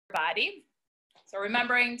body. So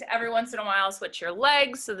remembering to every once in a while switch your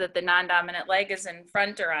legs so that the non-dominant leg is in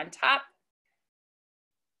front or on top.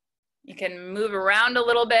 You can move around a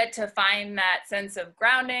little bit to find that sense of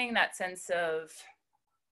grounding, that sense of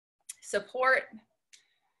support.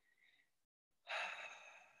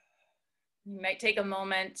 You might take a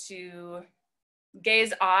moment to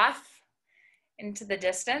gaze off into the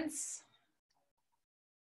distance,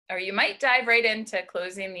 or you might dive right into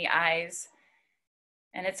closing the eyes.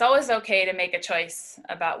 And it's always okay to make a choice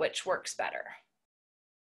about which works better.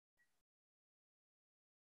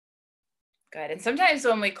 Good, and sometimes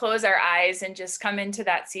when we close our eyes and just come into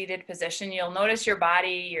that seated position, you'll notice your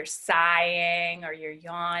body, you're sighing or you're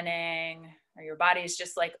yawning, or your body's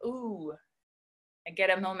just like, ooh, I get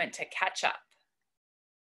a moment to catch up.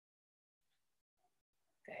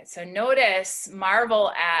 Good, so notice,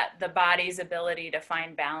 marvel at the body's ability to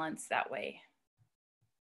find balance that way.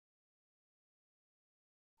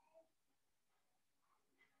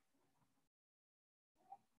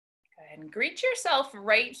 And greet yourself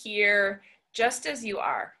right here, just as you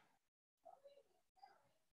are.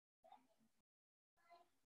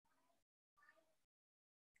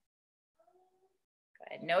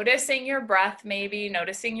 Good. Noticing your breath, maybe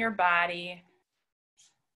noticing your body.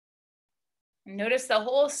 Notice the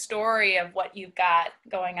whole story of what you've got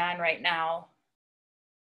going on right now.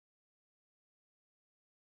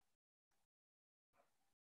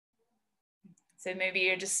 So maybe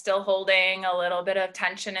you're just still holding a little bit of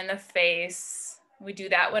tension in the face. We do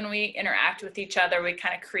that when we interact with each other. We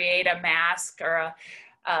kind of create a mask or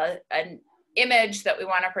an image that we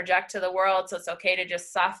want to project to the world. So it's okay to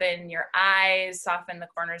just soften your eyes, soften the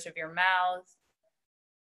corners of your mouth.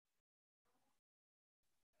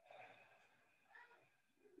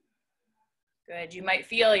 Good. You might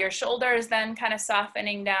feel your shoulders then kind of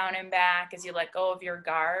softening down and back as you let go of your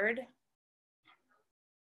guard.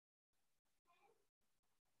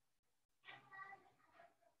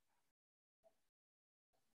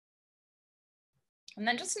 And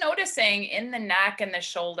then just noticing in the neck and the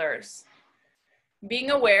shoulders, being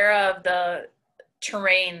aware of the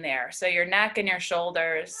terrain there. So your neck and your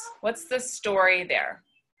shoulders, what's the story there?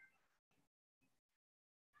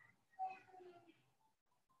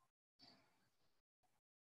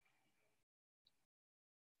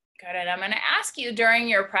 Good, and I'm going to ask you during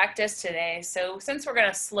your practice today, so since we're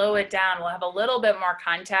going to slow it down, we'll have a little bit more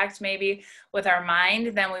contact maybe with our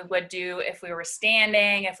mind than we would do if we were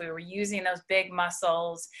standing, if we were using those big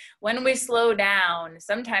muscles. When we slow down,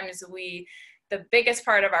 sometimes the biggest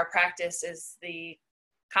part of our practice is the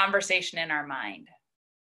conversation in our mind.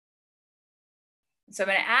 So I'm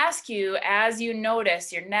going to ask you, as you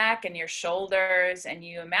notice your neck and your shoulders, and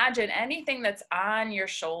you imagine anything that's on your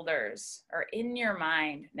shoulders or in your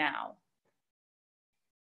mind now,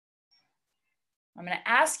 I'm going to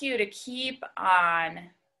ask you to keep on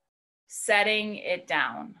setting it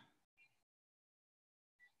down.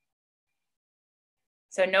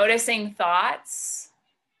 So noticing thoughts,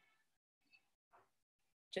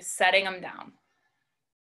 just setting them down.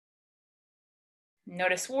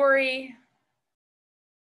 Notice worry,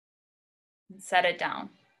 and set it down.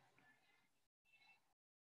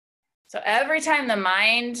 So every time the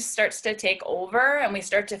mind starts to take over and we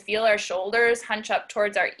start to feel our shoulders hunch up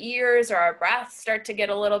towards our ears, or our breath start to get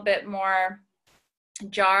a little bit more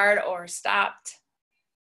jarred or stopped,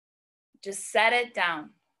 just set it down.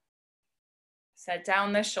 Set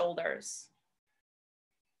down the shoulders.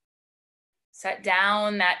 Set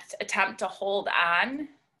down that attempt to hold on,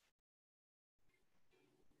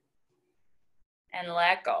 and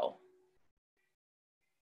let go.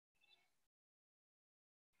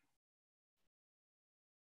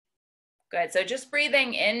 Good, so just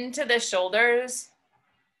breathing into the shoulders.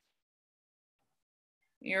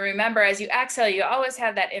 You remember, as you exhale, you always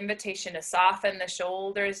have that invitation to soften the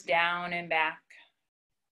shoulders down and back.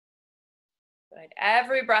 Good,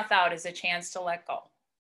 every breath out is a chance to let go.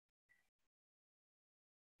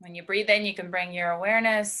 When you breathe in, you can bring your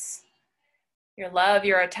awareness, your love,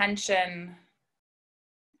 your attention.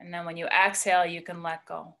 And then when you exhale, you can let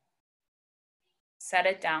go. Set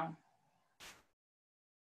it down.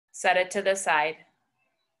 Set it to the side.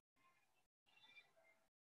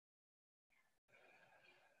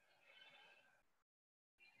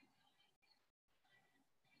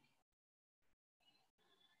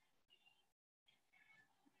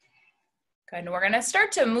 Good, and we're gonna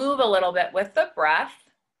start to move a little bit with the breath.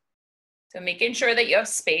 So making sure that you have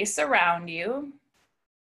space around you.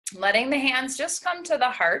 Letting the hands just come to the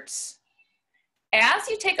heart. As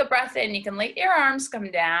you take a breath in, you can let your arms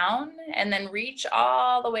come down and then reach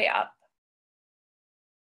all the way up.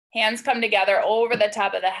 Hands come together over the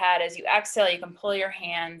top of the head. As you exhale, you can pull your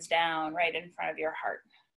hands down right in front of your heart.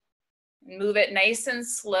 Move it nice and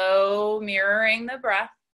slow, mirroring the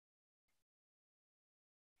breath.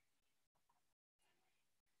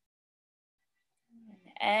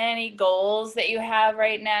 Any goals that you have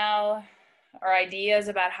right now or ideas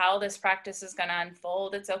about how this practice is going to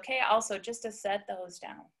unfold, it's okay also just to set those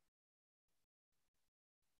down.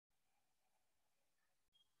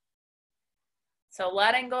 So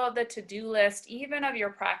letting go of the to-do list, even of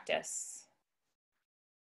your practice.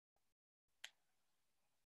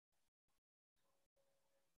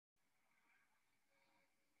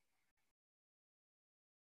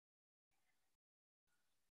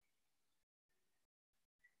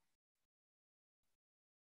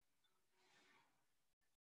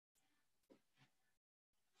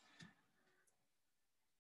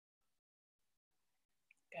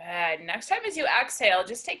 Good. Next time as you exhale,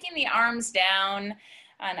 just taking the arms down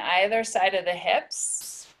on either side of the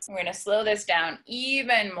hips. We're going to slow this down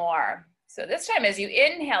even more. So this time as you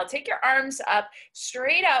inhale, take your arms up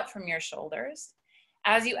straight out from your shoulders.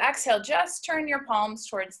 As you exhale, just turn your palms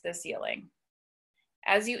towards the ceiling.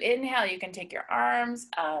 As you inhale, you can take your arms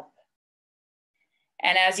up.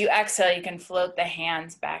 And as you exhale, you can float the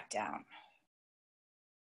hands back down.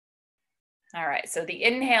 All right, so the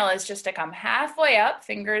inhale is just to come halfway up,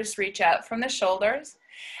 fingers reach out from the shoulders.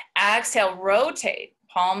 Exhale, rotate,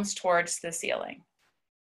 palms towards the ceiling.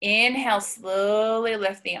 Inhale, slowly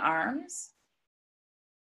lift the arms.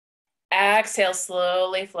 Exhale,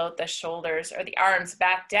 slowly float the shoulders or the arms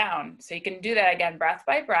back down. So you can do that again, breath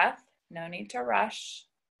by breath. No need to rush.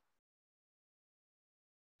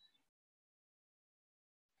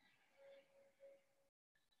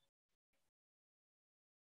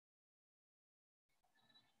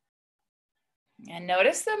 And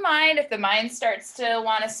notice the mind. If the mind starts to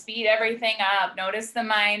want to speed everything up, notice the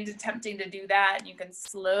mind attempting to do that. You can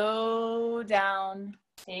slow down,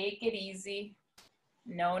 take it easy.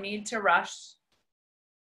 No need to rush.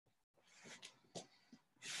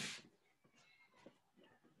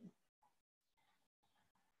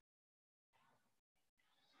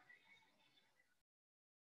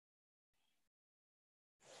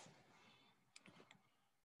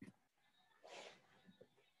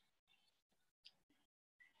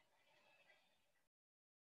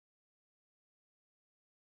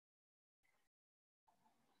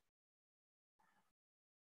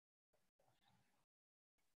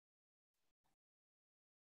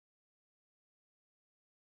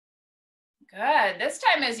 Good. This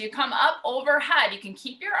time as you come up overhead, you can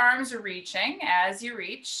keep your arms reaching as you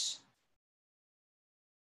reach.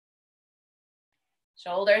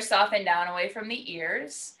 Shoulders soften down away from the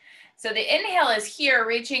ears. So the inhale is here,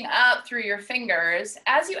 reaching up through your fingers.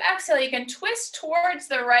 As you exhale, you can twist towards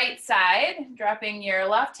the right side, dropping your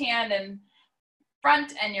left hand in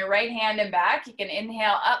front and your right hand in back. You can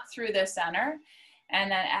inhale up through the center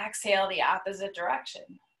and then exhale the opposite direction.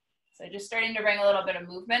 So just starting to bring a little bit of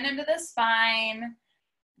movement into the spine,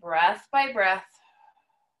 breath by breath.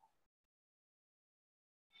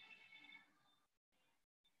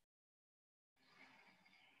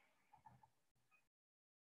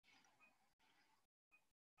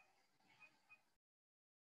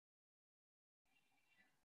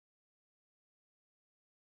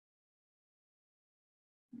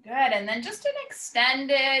 Good, and then just an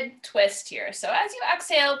extended twist here. So as you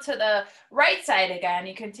exhale to the right side again,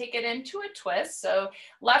 you can take it into a twist. So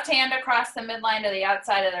left hand across the midline to the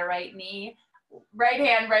outside of the right knee, right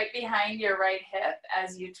hand right behind your right hip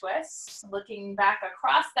as you twist, looking back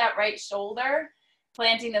across that right shoulder,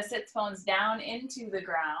 planting the sits bones down into the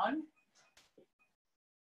ground.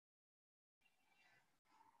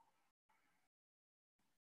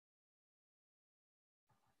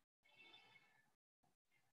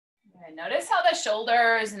 Good. Notice how the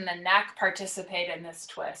shoulders and the neck participate in this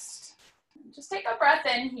twist. Just take a breath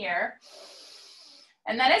in here.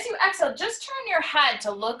 And then as you exhale, just turn your head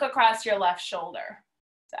to look across your left shoulder.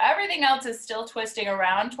 So everything else is still twisting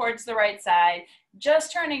around towards the right side,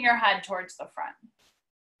 just turning your head towards the front.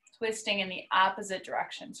 Twisting in the opposite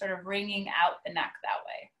direction, sort of wringing out the neck that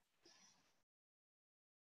way.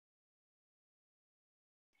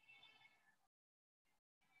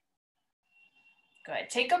 Good.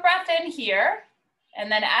 Take a breath in here. And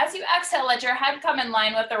then as you exhale, let your head come in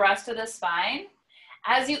line with the rest of the spine.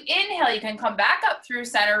 As you inhale, you can come back up through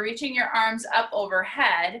center, reaching your arms up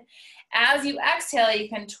overhead. As you exhale, you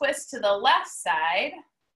can twist to the left side.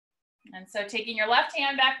 And so taking your left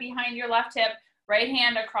hand back behind your left hip, right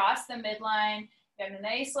hand across the midline, you have a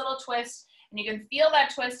nice little twist. And you can feel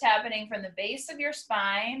that twist happening from the base of your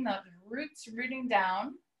spine, the roots rooting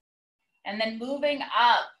down, and then moving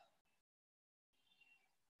up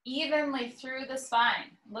evenly through the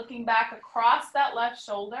spine, looking back across that left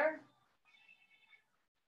shoulder.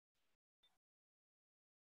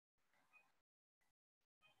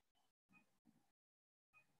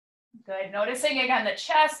 Good. Noticing again the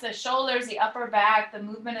chest, the shoulders, the upper back, the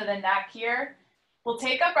movement of the neck here. We'll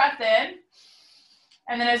take a breath in.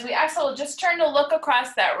 And then as we exhale, just turn to look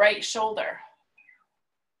across that right shoulder.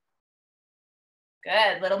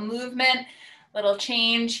 Good. Little movement, little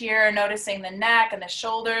change here, noticing the neck and the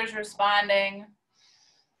shoulders responding.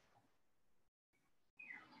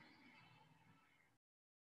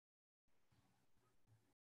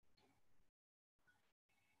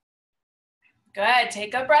 Good.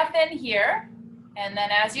 Take a breath in here. And then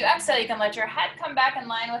as you exhale, you can let your head come back in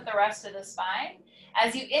line with the rest of the spine.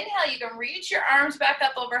 As you inhale, you can reach your arms back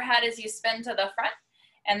up overhead as you spin to the front.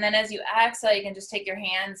 And then as you exhale, you can just take your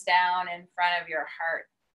hands down in front of your heart.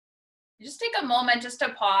 Just take a moment just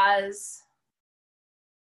to pause.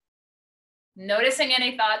 Noticing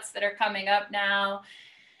any thoughts that are coming up now,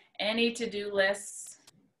 any to-do lists.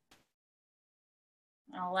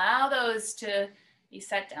 Allow those to be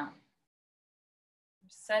set down.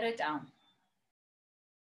 Set it down.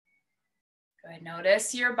 Good.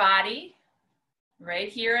 Notice your body right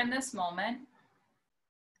here in this moment,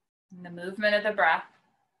 and the movement of the breath.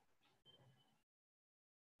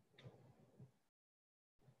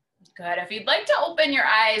 Good. If you'd like to open your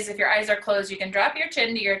eyes, if your eyes are closed, you can drop your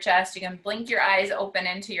chin to your chest. You can blink your eyes open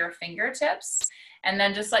into your fingertips, and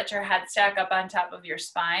then just let your head stack up on top of your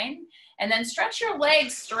spine. And then stretch your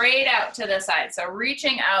legs straight out to the side. So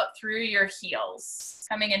reaching out through your heels,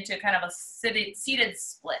 coming into kind of a seated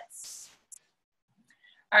splits.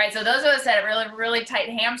 All right, so those of us that have really, really tight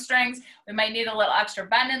hamstrings, we might need a little extra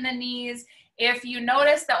bend in the knees. If you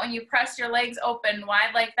notice that when you press your legs open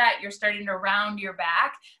wide like that, you're starting to round your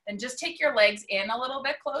back, then just take your legs in a little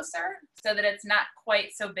bit closer so that it's not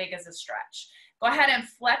quite so big as a stretch. Go ahead and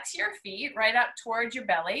flex your feet right up towards your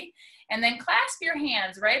belly, and then clasp your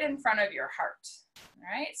hands right in front of your heart.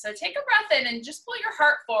 All right, so take a breath in and just pull your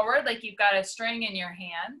heart forward like you've got a string in your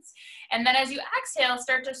hands. And then as you exhale,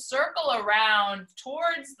 start to circle around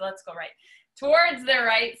towards, let's go right, towards the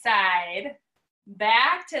right side,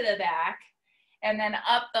 back to the back, and then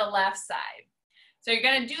up the left side. So you're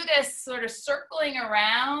gonna do this sort of circling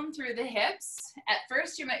around through the hips. At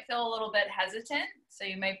first, you might feel a little bit hesitant, so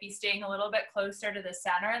you might be staying a little bit closer to the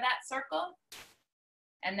center of that circle.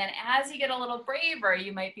 And then as you get a little braver,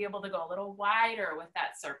 you might be able to go a little wider with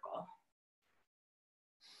that circle.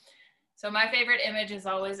 So my favorite image is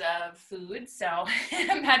always of food. So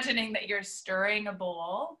imagining that you're stirring a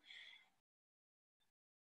bowl,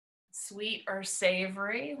 sweet or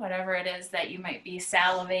savory, whatever it is that you might be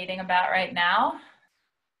salivating about right now.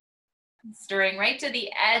 Stirring right to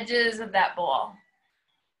the edges of that bowl.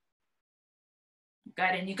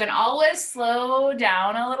 Good, and you can always slow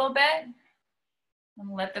down a little bit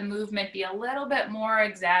and let the movement be a little bit more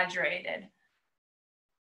exaggerated.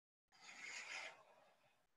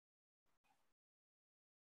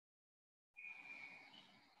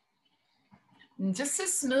 And just a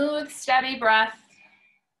smooth, steady breath.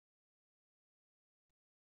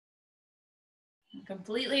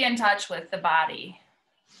 Completely in touch with the body.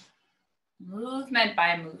 Movement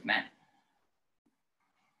by movement.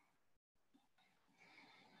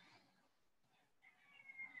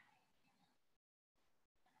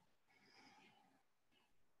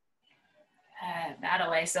 That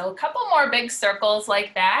away. So a couple more big circles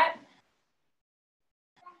like that.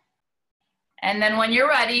 And then when you're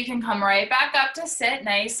ready, you can come right back up to sit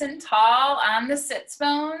nice and tall on the sits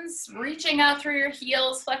bones, reaching out through your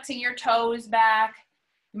heels, flexing your toes back.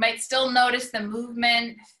 You might still notice the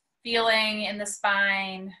movement, feeling in the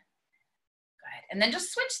spine. Good. And then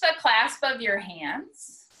just switch the clasp of your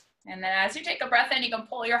hands. And then as you take a breath in, you can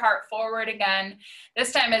pull your heart forward again.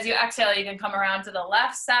 This time as you exhale, you can come around to the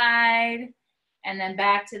left side and then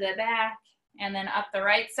back to the back and then up the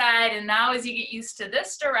right side. And now as you get used to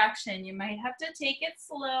this direction, you might have to take it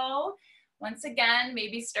slow. Once again,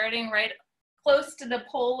 maybe starting right close to the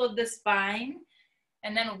pole of the spine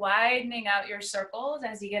and then widening out your circles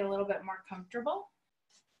as you get a little bit more comfortable.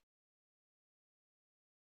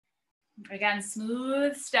 Again,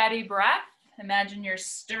 smooth, steady breath. Imagine you're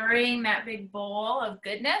stirring that big bowl of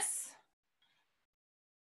goodness.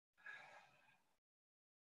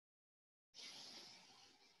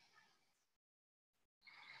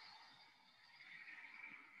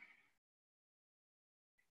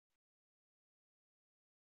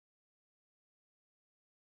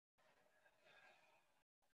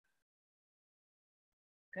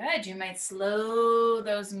 Good, you might slow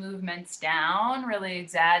those movements down, really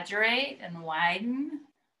exaggerate and widen.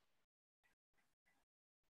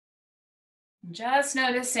 Just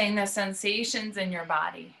noticing the sensations in your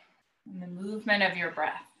body and the movement of your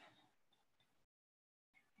breath.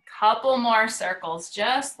 Couple more circles,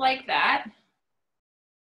 just like that.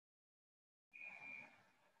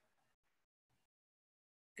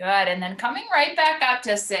 Good, and then coming right back up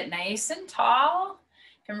to sit nice and tall.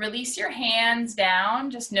 You can release your hands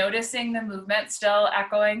down, just noticing the movement still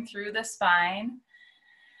echoing through the spine.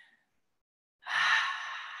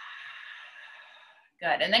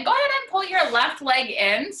 Good, and then go ahead and pull your left leg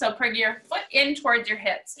in, so bring your foot in towards your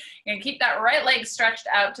hips. You're gonna keep that right leg stretched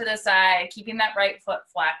out to the side, keeping that right foot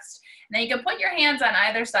flexed. And then you can put your hands on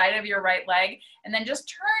either side of your right leg, and then just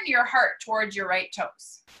turn your heart towards your right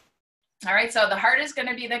toes. All right, so the heart is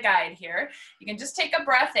gonna be the guide here. You can just take a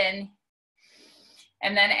breath in,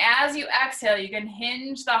 and then as you exhale, you can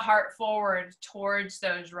hinge the heart forward towards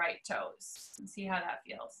those right toes. And see how that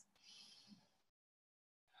feels.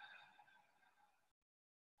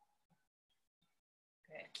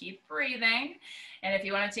 Keep breathing. And if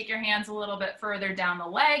you want to take your hands a little bit further down the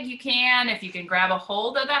leg, you can. If you can grab a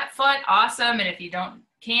hold of that foot, awesome. And if you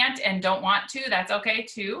can't and don't want to, that's okay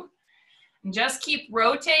too. And just keep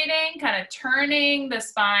rotating, kind of turning the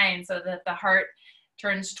spine so that the heart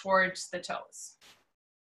turns towards the toes.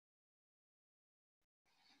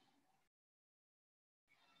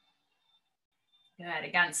 Good.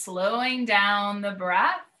 Again, slowing down the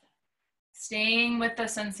breath, staying with the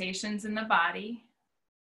sensations in the body.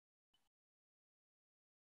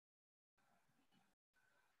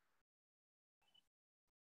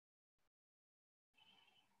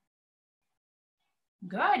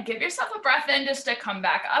 Good, give yourself a breath in just to come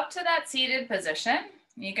back up to that seated position.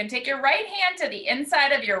 You can take your right hand to the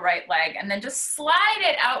inside of your right leg and then just slide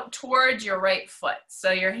it out towards your right foot.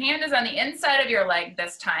 So your hand is on the inside of your leg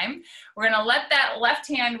this time. We're gonna let that left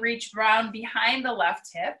hand reach around behind the left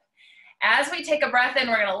hip. As we take a breath in,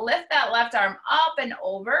 we're gonna lift that left arm up and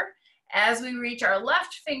over as we reach our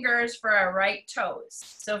left fingers for our right toes.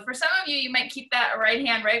 So for some of you, you might keep that right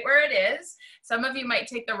hand right where it is. Some of you might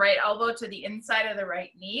take the right elbow to the inside of the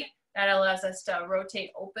right knee. That allows us to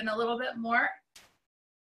rotate open a little bit more.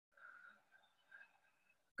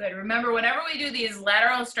 Good, remember whenever we do these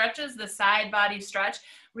lateral stretches, the side body stretch,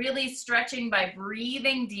 really stretching by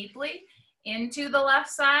breathing deeply into the left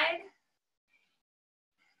side.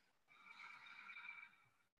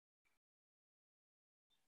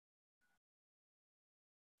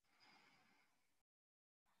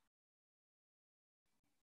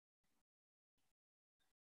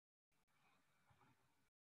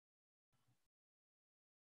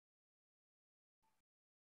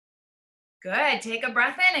 Good, take a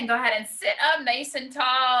breath in and go ahead and sit up nice and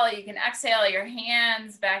tall. You can exhale your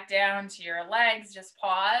hands back down to your legs. Just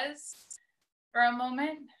pause for a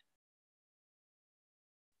moment.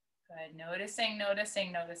 Good, noticing,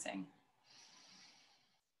 noticing, noticing.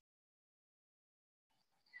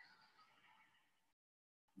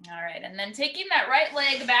 All right, and then taking that right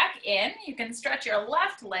leg back in, you can stretch your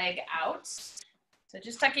left leg out. So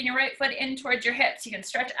just tucking your right foot in towards your hips. You can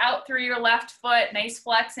stretch out through your left foot, nice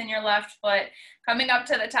flex in your left foot, coming up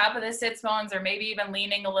to the top of the sits bones or maybe even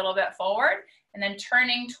leaning a little bit forward and then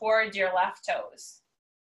turning towards your left toes.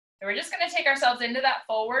 So we're just gonna take ourselves into that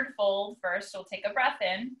forward fold first. We'll take a breath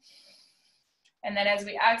in. And then as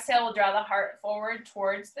we exhale, we'll draw the heart forward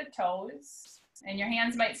towards the toes. And your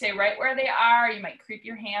hands might stay right where they are. You might creep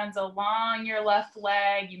your hands along your left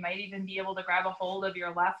leg. You might even be able to grab a hold of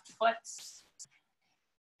your left foot.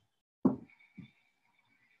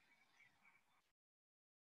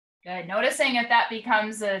 Good, noticing if that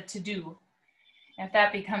becomes a to-do, if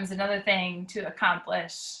that becomes another thing to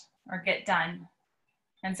accomplish or get done.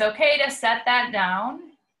 And it's okay to set that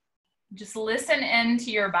down. Just listen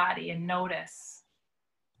into your body and notice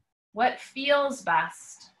what feels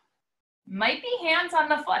best. Might be hands on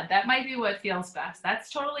the foot. That might be what feels best.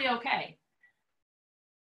 That's totally okay.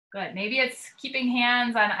 Good, maybe it's keeping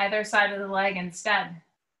hands on either side of the leg instead.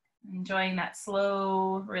 Enjoying that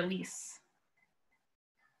slow release.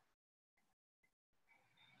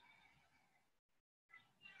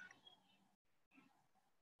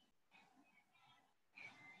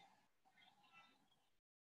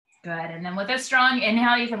 Good, and then with a strong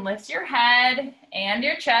inhale, you can lift your head and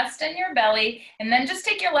your chest and your belly, and then just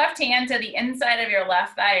take your left hand to the inside of your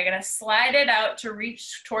left thigh. You're gonna slide it out to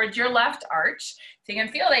reach towards your left arch. So you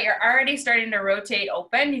can feel that you're already starting to rotate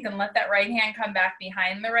open. You can let that right hand come back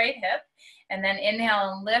behind the right hip, and then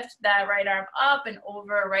inhale and lift that right arm up and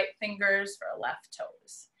over right fingers for left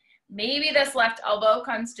toes. Maybe this left elbow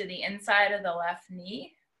comes to the inside of the left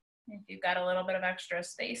knee, if you've got a little bit of extra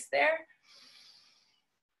space there.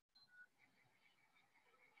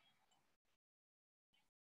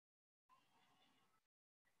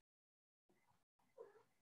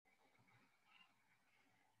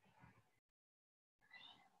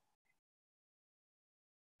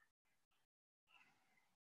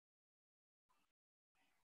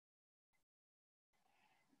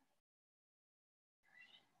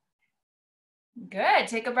 Good.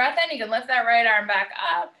 Take a breath in. You can lift that right arm back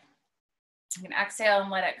up. You can exhale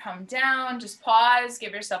and let it come down. Just pause.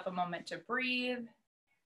 Give yourself a moment to breathe.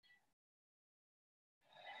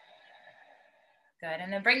 Good.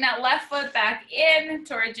 And then bring that left foot back in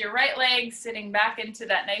towards your right leg, sitting back into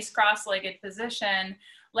that nice cross-legged position.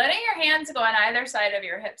 Letting your hands go on either side of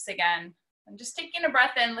your hips again. And just taking a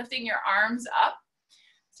breath in, lifting your arms up.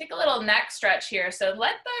 Take a little neck stretch here. So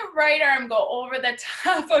let the right arm go over the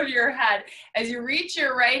top of your head as you reach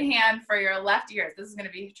your right hand for your left ear. This is going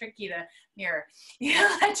to be tricky to mirror. You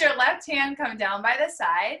let your left hand come down by the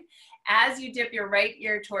side as you dip your right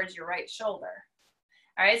ear towards your right shoulder.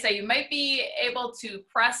 All right, so you might be able to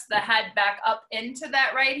press the head back up into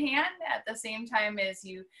that right hand at the same time as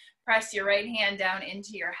you press your right hand down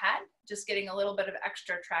into your head, just getting a little bit of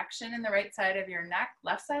extra traction in the right side of your neck,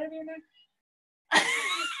 left side of your neck.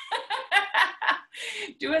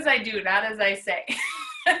 Do as I do, not as I say.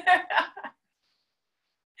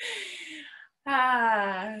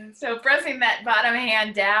 So pressing that bottom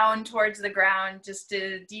hand down towards the ground just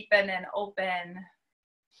to deepen and open.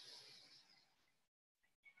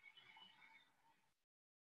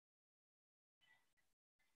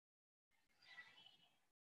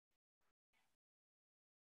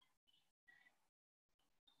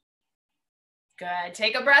 Good.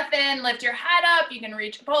 Take a breath in, lift your head up. You can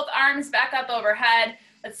reach both arms back up overhead.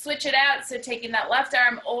 Let's switch it out. So taking that left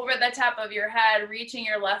arm over the top of your head, reaching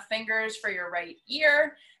your left fingers for your right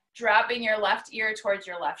ear, dropping your left ear towards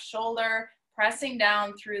your left shoulder, pressing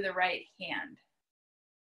down through the right hand.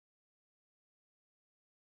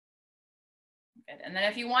 Good. And then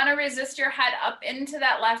if you want to resist your head up into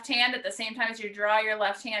that left hand at the same time as you draw your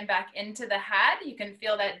left hand back into the head, you can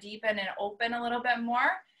feel that deepen and open a little bit more.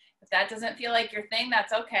 If that doesn't feel like your thing,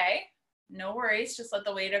 that's okay. No worries. Just let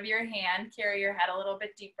the weight of your hand carry your head a little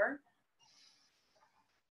bit deeper.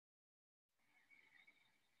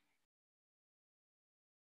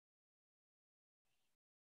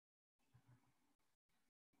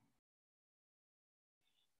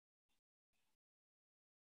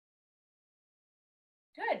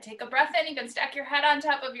 Good. Take a breath in. You can stack your head on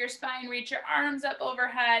top of your spine. Reach your arms up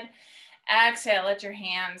overhead. Exhale. Let your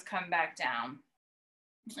hands come back down.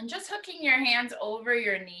 And just hooking your hands over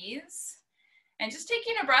your knees. And just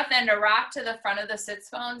taking a breath in to rock to the front of the sits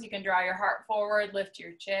bones. You can draw your heart forward, lift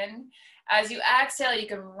your chin. As you exhale, you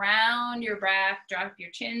can round your back, drop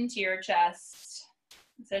your chin to your chest.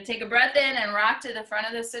 So take a breath in and rock to the front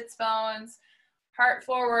of the sits bones. Heart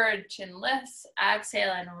forward, chin lifts.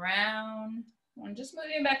 Exhale and round. And just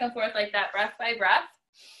moving back and forth like that, breath by breath.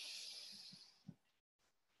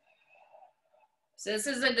 So this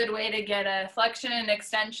is a good way to get a flexion and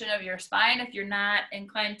extension of your spine if you're not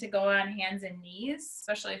inclined to go on hands and knees,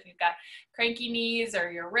 especially if you've got cranky knees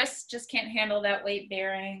or your wrists just can't handle that weight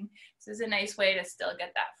bearing. This is a nice way to still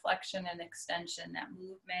get that flexion and extension, that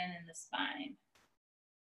movement in the spine.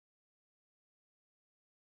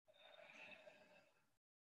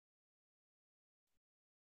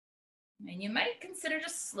 And you might consider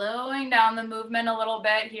just slowing down the movement a little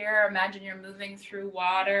bit here. Imagine you're moving through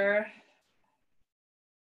water.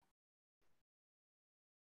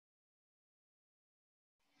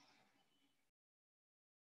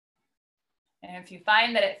 And if you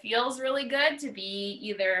find that it feels really good to be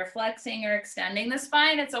either flexing or extending the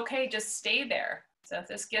spine, it's okay, just stay there. So if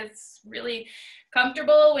this gets really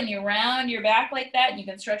comfortable when you round your back like that and you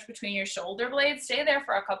can stretch between your shoulder blades, stay there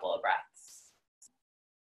for a couple of breaths.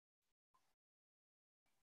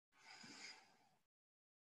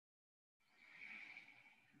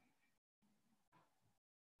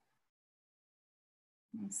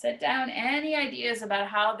 And sit down, any ideas about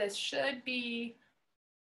how this should be,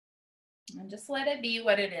 and just let it be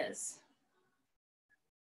what it is.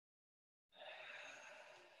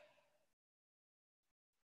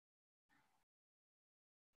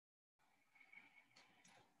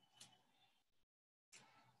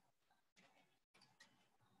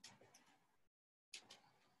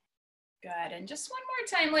 Good, and just one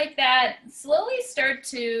more time like that, slowly start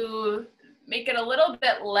to make it a little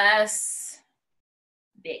bit less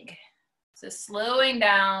big. So slowing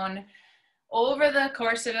down over the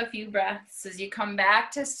course of a few breaths as you come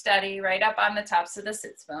back to steady right up on the tops of the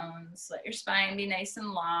sits bones. Let your spine be nice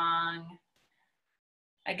and long.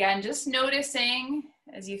 Again, just noticing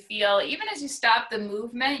as you feel, even as you stop the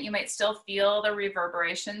movement, you might still feel the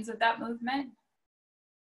reverberations of that movement.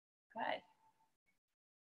 Good.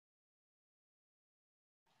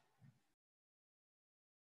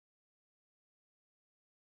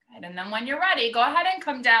 And then when you're ready, go ahead and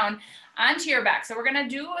come down onto your back. So we're gonna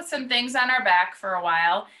do some things on our back for a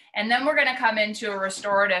while, and then we're gonna come into a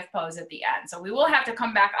restorative pose at the end. So we will have to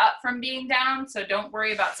come back up from being down, so don't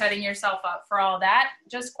worry about setting yourself up for all that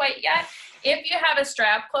just quite yet. If you have a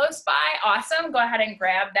strap close by, awesome, go ahead and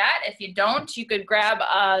grab that. If you don't, you could grab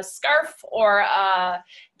a scarf or a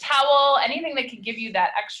towel, anything that can give you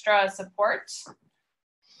that extra support.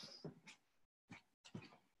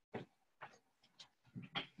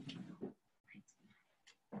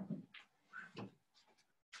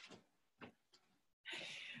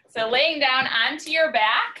 So laying down onto your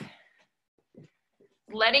back,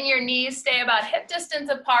 letting your knees stay about hip distance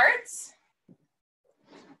apart.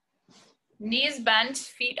 Knees bent,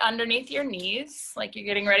 feet underneath your knees, like you're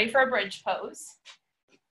getting ready for a bridge pose.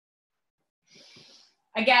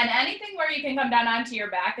 Again, anything where you can come down onto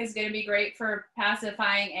your back is going to be great for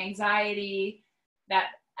pacifying anxiety, that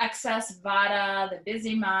excess vata, the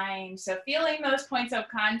busy mind. So feeling those points of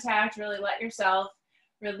contact, really let yourself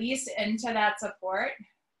release into that support.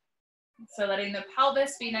 So letting the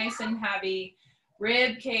pelvis be nice and heavy,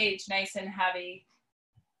 rib cage nice and heavy.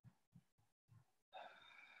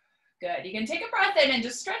 Good. You can take a breath in and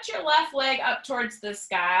just stretch your left leg up towards the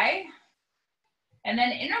sky. And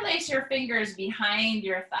then interlace your fingers behind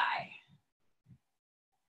your thigh.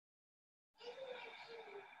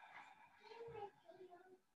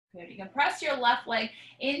 Good. You can press your left leg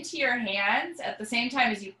into your hands at the same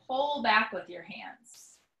time as you pull back with your hands.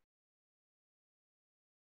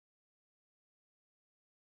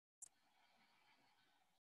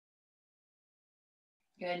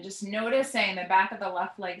 Good, just noticing the back of the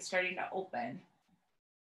left leg starting to open.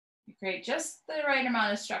 You create just the right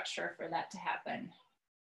amount of structure for that to happen.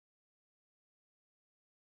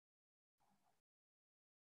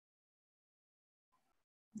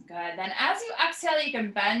 Good, then as you exhale, you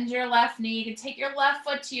can bend your left knee. You can take your left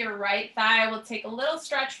foot to your right thigh. We'll take a little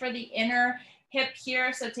stretch for the inner hip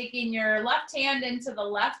here. So taking your left hand into the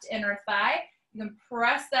left inner thigh, you can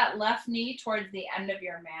press that left knee towards the end of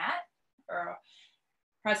your mat, or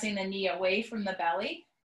pressing the knee away from the belly.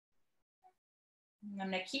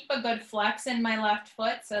 I'm gonna keep a good flex in my left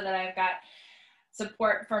foot so that I've got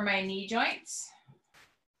support for my knee joints.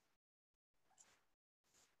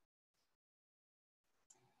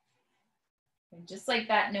 And just like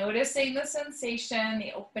that, noticing the sensation,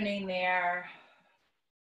 the opening there.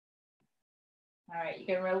 All right, you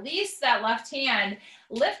can release that left hand,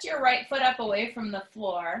 lift your right foot up away from the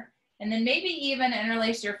floor, and then maybe even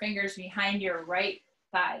interlace your fingers behind your right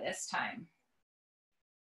thigh this time.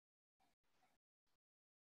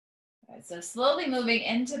 Right, so slowly moving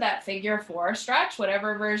into that figure 4 stretch,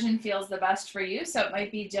 whatever version feels the best for you. So it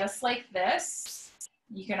might be just like this.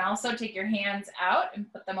 You can also take your hands out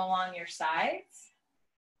and put them along your sides.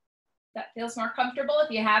 That feels more comfortable.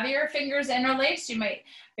 If you have your fingers interlaced, you might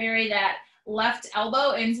bury that left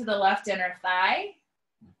elbow into the left inner thigh.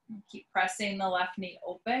 Keep pressing the left knee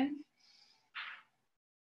open.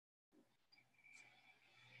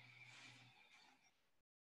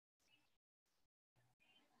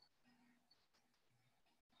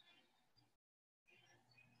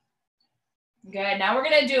 Good, now we're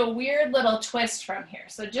gonna do a weird little twist from here.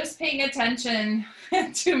 So just paying attention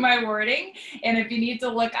to my wording, and if you need to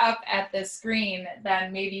look up at the screen,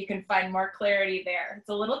 then maybe you can find more clarity there. It's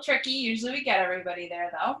a little tricky, usually we get everybody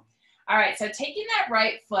there though. All right, so taking that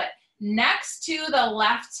right foot next to the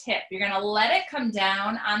left hip, you're gonna let it come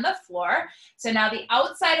down on the floor. So now the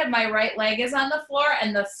outside of my right leg is on the floor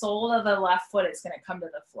and the sole of the left foot is gonna come to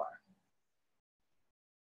the floor.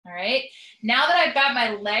 All right, now that I've got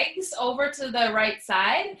my legs over to the right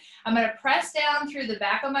side, I'm gonna press down through the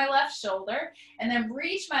back of my left shoulder and then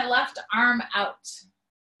reach my left arm out.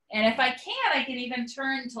 And if I can even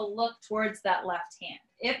turn to look towards that left hand,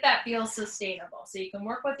 if that feels sustainable. So you can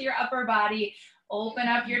work with your upper body, open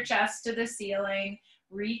up your chest to the ceiling,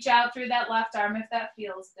 reach out through that left arm if that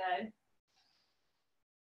feels good.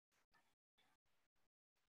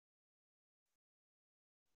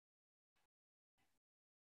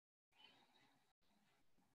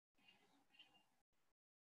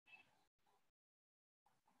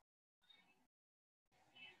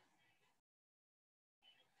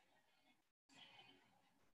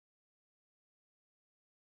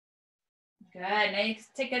 Good, nice.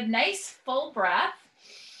 Take a nice full breath.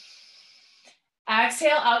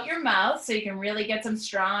 Exhale out your mouth so you can really get some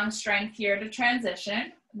strong strength here to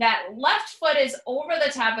transition. That left foot is over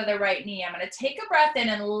the top of the right knee. I'm gonna take a breath in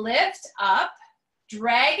and lift up,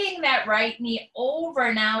 dragging that right knee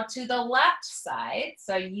over now to the left side.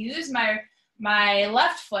 So use my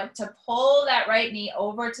left foot to pull that right knee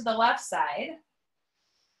over to the left side.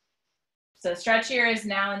 So stretch here is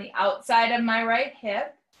now on the outside of my right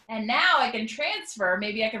hip. And now I can transfer.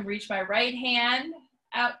 Maybe I can reach my right hand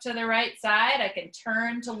out to the right side. I can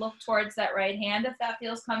turn to look towards that right hand if that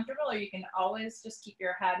feels comfortable, or you can always just keep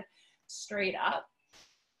your head straight up.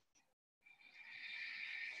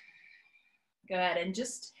 Good, and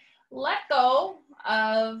just let go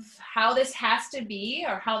of how this has to be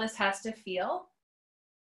or how this has to feel.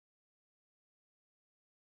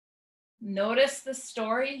 Notice the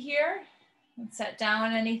story here and set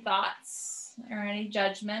down any thoughts or any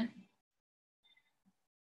judgment.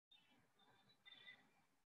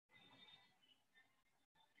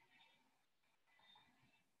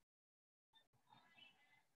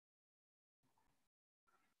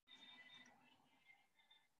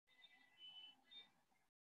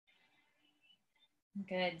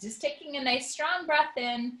 Good, just taking a nice strong breath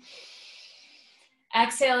in,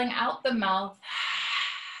 exhaling out the mouth.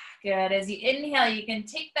 Good, as you inhale, you can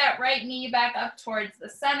take that right knee back up towards the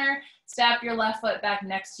center, step your left foot back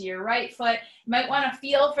next to your right foot. You might want to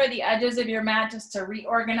feel for the edges of your mat just to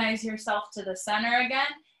reorganize yourself to the center again.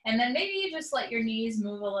 And then maybe you just let your knees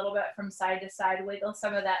move a little bit from side to side, wiggle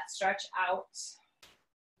some of that stretch out.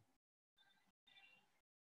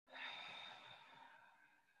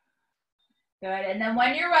 Good, and then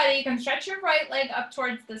when you're ready, you can stretch your right leg up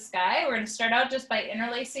towards the sky. We're gonna start out just by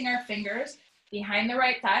interlacing our fingers behind the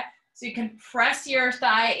right thigh. So you can press your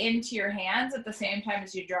thigh into your hands at the same time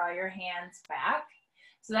as you draw your hands back.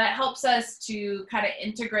 So that helps us to kind of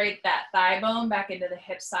integrate that thigh bone back into the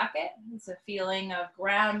hip socket. It's a feeling of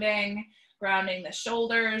grounding the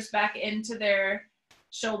shoulders back into their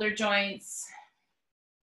shoulder joints.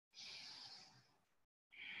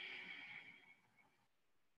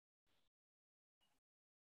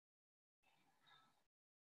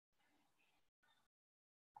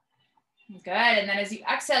 Good, and then as you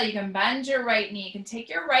exhale, you can bend your right knee. You can take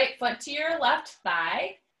your right foot to your left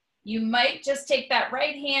thigh. You might just take that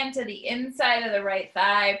right hand to the inside of the right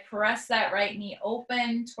thigh, press that right knee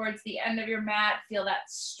open towards the end of your mat. Feel that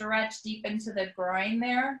stretch deep into the groin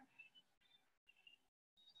there.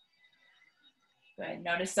 Good,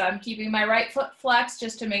 notice I'm keeping my right foot flexed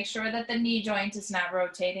just to make sure that the knee joint is not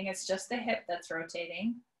rotating. It's just the hip that's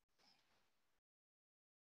rotating.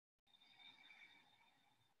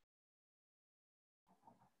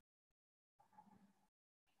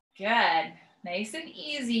 Good. Nice and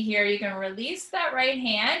easy here. You can release that right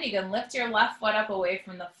hand. You can lift your left foot up away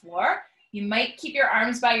from the floor. You might keep your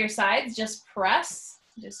arms by your sides. Just press.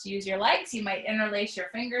 Just use your legs. You might interlace your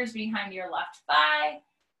fingers behind your left thigh.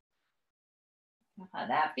 How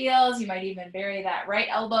that feels. You might even bury that right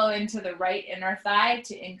elbow into the right inner thigh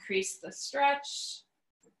to increase the stretch.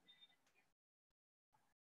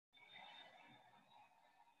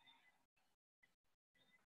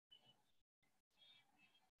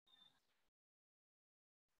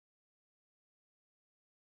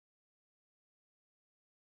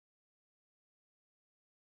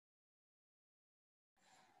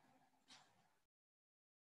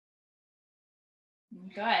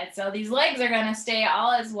 Good, so these legs are gonna stay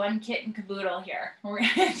all as one kit and caboodle here. We're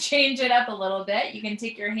gonna change it up a little bit. You can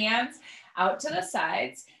take your hands out to the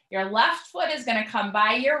sides. Your left foot is gonna come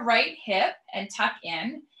by your right hip and tuck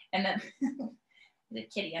in, and then the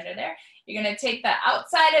kitty under there. You're gonna take the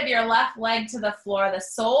outside of your left leg to the floor, the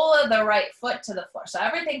sole of the right foot to the floor. So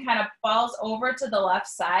everything kind of falls over to the left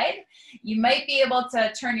side. You might be able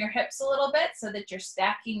to turn your hips a little bit so that you're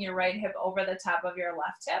stacking your right hip over the top of your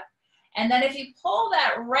left hip. And then if you pull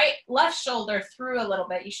that left shoulder through a little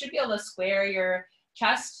bit, you should be able to square your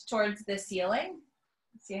chest towards the ceiling.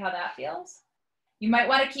 See how that feels? You might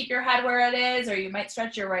want to keep your head where it is, or you might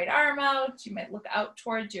stretch your right arm out. You might look out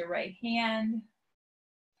towards your right hand.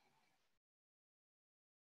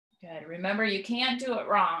 Good. Remember, you can't do it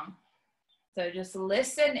wrong. So just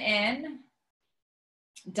listen in.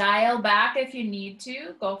 Dial back if you need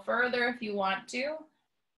to. Go further if you want to.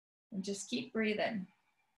 And just keep breathing.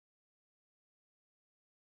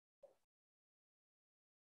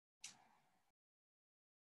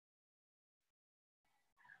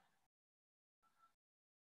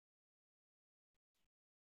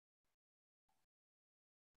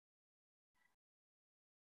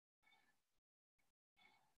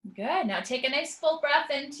 Good. Now take a nice full breath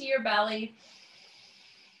into your belly.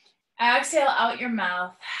 Exhale out your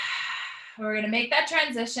mouth. We're going to make that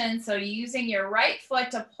transition. So using your right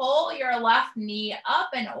foot to pull your left knee up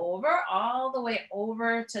and over, all the way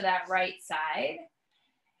over to that right side.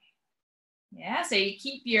 Yeah, so you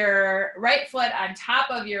keep your right foot on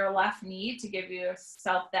top of your left knee to give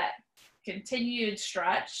yourself that continued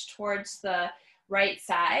stretch towards the right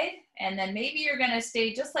side. And then maybe you're gonna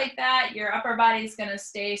stay just like that. Your upper body is gonna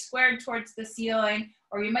stay squared towards the ceiling,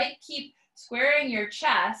 or you might keep squaring your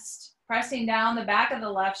chest, pressing down the back of the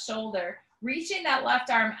left shoulder, reaching that left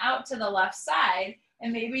arm out to the left side,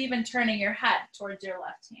 and maybe even turning your head towards your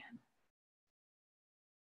left hand.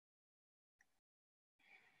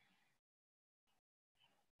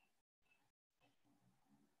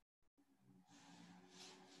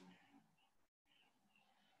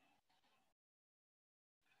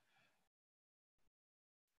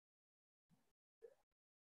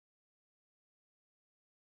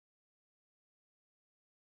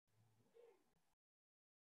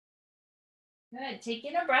 Good,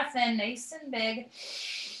 taking a breath in, nice and big.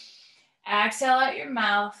 Exhale out your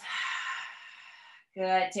mouth.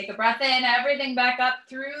 Good, take a breath in, everything back up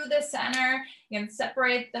through the center. You can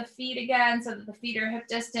separate the feet again so that the feet are hip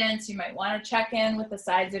distance. You might wanna check in with the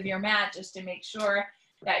sides of your mat just to make sure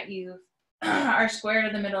that you are square to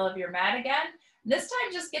the middle of your mat again. This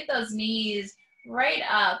time, just get those knees right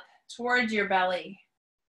up towards your belly.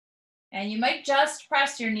 And you might just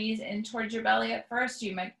press your knees in towards your belly at first.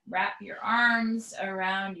 You might wrap your arms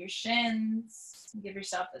around your shins. Give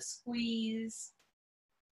yourself a squeeze.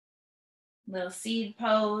 Little seed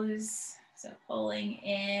pose. So pulling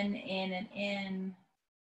in, and in.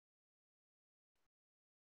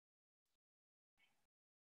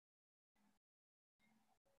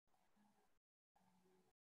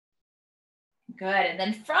 Good, and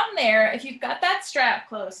then from there, if you've got that strap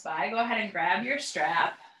close by, go ahead and grab your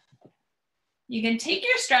strap. You can take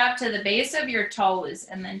your strap to the base of your toes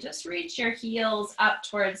and then just reach your heels up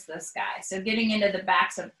towards the sky. So getting into the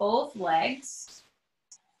backs of both legs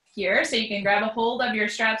here. So you can grab a hold of your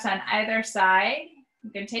straps on either side.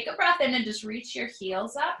 You can take a breath in and just reach your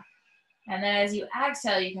heels up. And then as you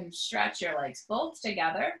exhale, you can stretch your legs both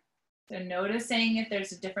together. So noticing if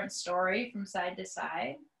there's a different story from side to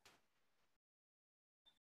side.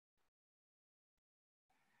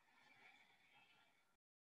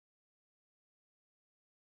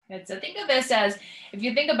 Good. So think of this as, if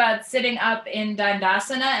you think about sitting up in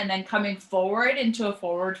Dandasana and then coming forward into a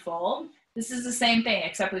forward fold, this is the same thing,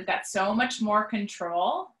 except we've got so much more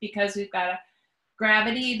control because we've got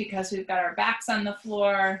gravity, because we've got our backs on the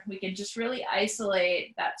floor. We can just really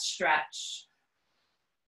isolate that stretch.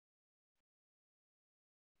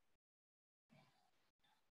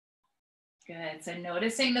 Good. So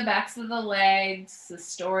noticing the backs of the legs, the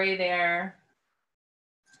story there.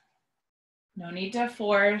 No need to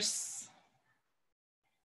force.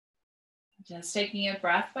 Just taking it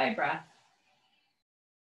breath by breath.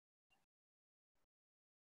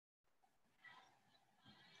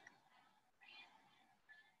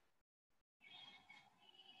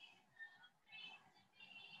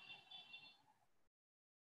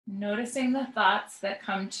 Noticing the thoughts that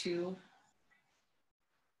come to.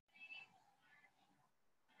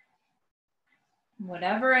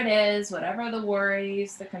 Whatever it is, whatever the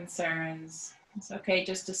worries, the concerns, it's okay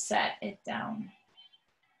just to set it down.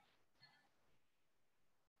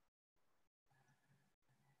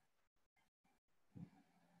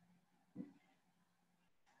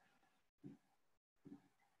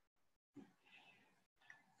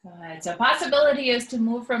 Good. So possibility is to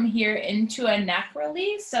move from here into a neck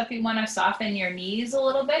release. So if you want to soften your knees a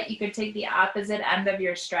little bit, you could take the opposite end of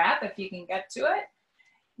your strap if you can get to it.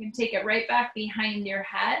 You can take it right back behind your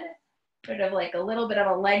head, sort of like a little bit of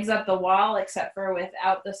a legs up the wall, except for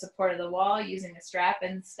without the support of the wall, using a strap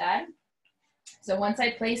instead. So once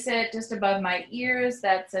I place it just above my ears,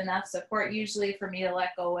 that's enough support usually for me to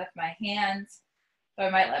let go with my hands. So I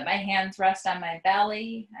might let my hands rest on my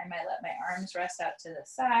belly. I might let my arms rest out to the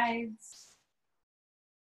sides.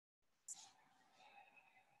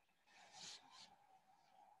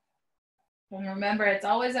 And remember, it's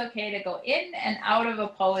always okay to go in and out of a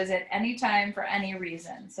pose at any time for any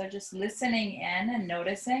reason. So just listening in and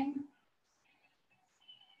noticing.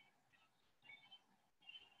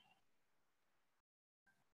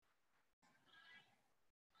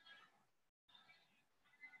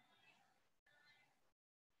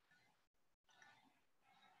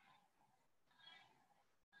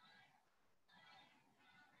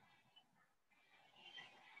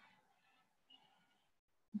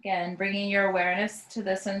 Again, bringing your awareness to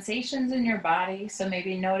the sensations in your body. So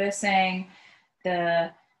maybe noticing the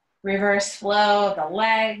reverse flow of the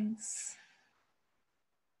legs.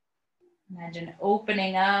 Imagine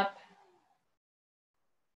opening up,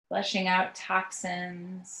 flushing out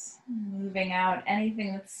toxins, moving out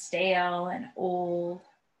anything that's stale and old.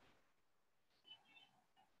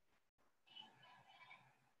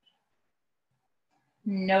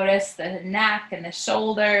 Notice the neck and the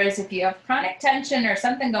shoulders. If you have chronic tension or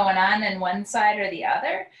something going on in one side or the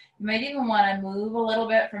other, you might even want to move a little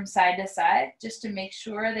bit from side to side just to make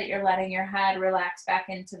sure that you're letting your head relax back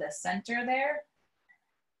into the center there.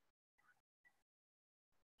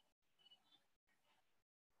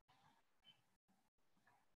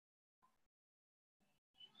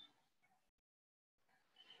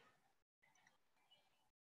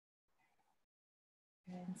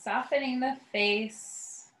 And softening the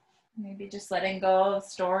face, maybe just letting go of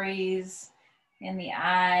stories in the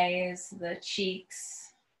eyes, the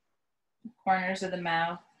cheeks, corners of the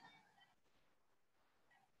mouth.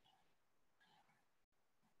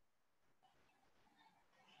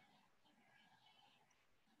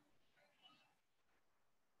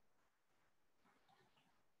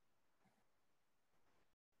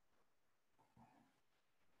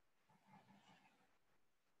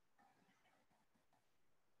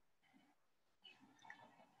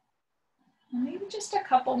 And maybe just a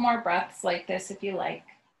couple more breaths like this if you like.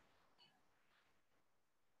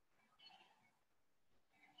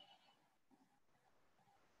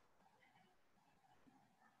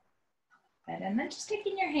 And then just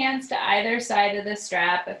taking your hands to either side of the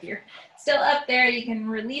strap. If you're still up there, you can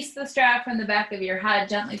release the strap from the back of your head,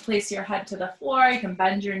 gently place your head to the floor. You can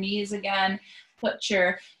bend your knees again, put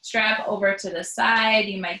your strap over to the side.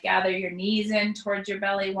 You might gather your knees in towards your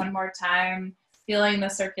belly one more time, feeling the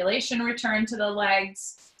circulation return to the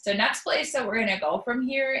legs. So next place that we're gonna go from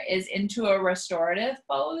here is into a restorative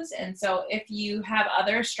pose. And so if you have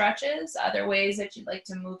other stretches, other ways that you'd like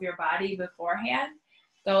to move your body beforehand,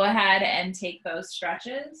 go ahead and take those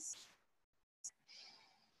stretches.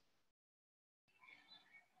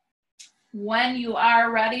 When you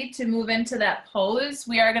are ready to move into that pose,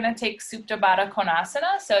 we are gonna take Supta Baddha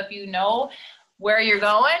Konasana. So if you know where you're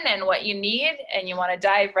going and what you need and you wanna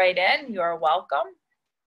dive right in, you are welcome.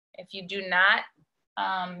 If you do not,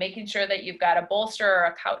 making sure that you've got a bolster or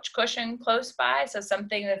a couch cushion close by, so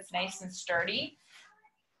something that's nice and sturdy.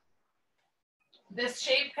 This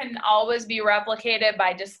shape can always be replicated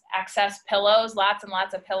by just excess pillows, lots and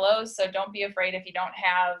lots of pillows. So don't be afraid if you don't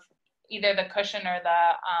have either the cushion or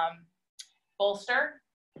the bolster.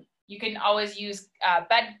 You can always use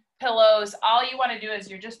bed pillows. All you want to do is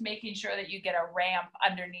you're just making sure that you get a ramp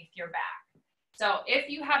underneath your back. So if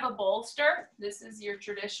you have a bolster, this is your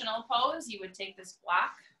traditional pose. You would take this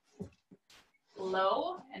block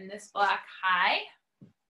low and this block high,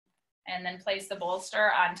 and then place the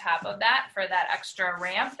bolster on top of that for that extra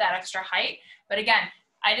ramp, that extra height. But again,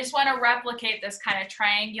 I just want to replicate this kind of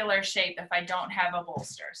triangular shape if I don't have a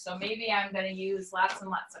bolster. So maybe I'm going to use lots and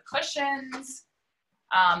lots of cushions.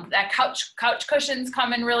 That couch cushions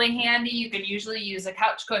come in really handy. You can usually use a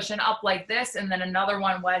couch cushion up like this and then another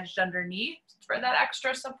one wedged underneath for that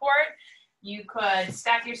extra support. You could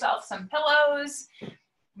stack yourself some pillows,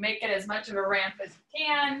 make it as much of a ramp as you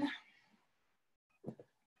can.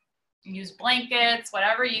 Use blankets,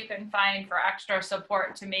 whatever you can find for extra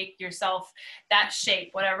support to make yourself that shape,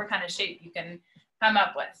 whatever kind of shape you can come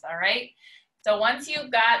up with, all right? So once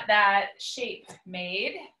you've got that shape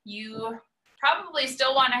made, you probably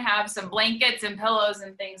still want to have some blankets and pillows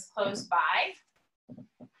and things close by.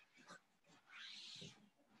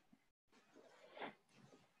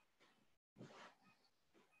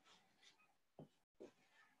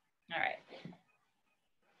 All right.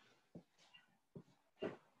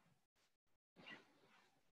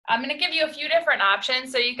 I'm going to give you a few different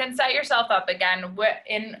options so you can set yourself up again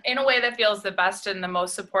in a way that feels the best and the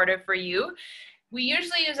most supportive for you. We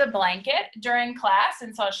usually use a blanket during class,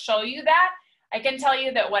 and so I'll show you that. I can tell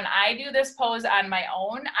you that when I do this pose on my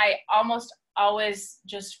own, I almost always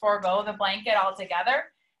just forego the blanket altogether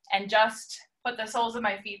and just put the soles of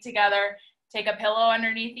my feet together, take a pillow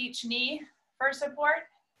underneath each knee for support.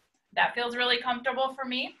 That feels really comfortable for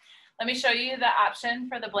me. Let me show you the option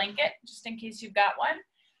for the blanket, just in case you've got one.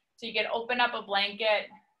 So you can open up a blanket,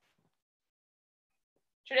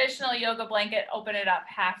 traditional yoga blanket, open it up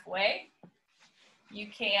halfway. You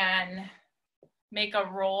can make a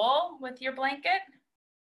roll with your blanket.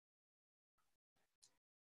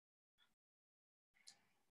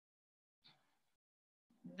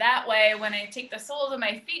 That way, when I take the soles of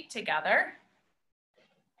my feet together,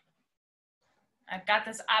 I've got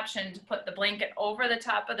this option to put the blanket over the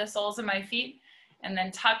top of the soles of my feet and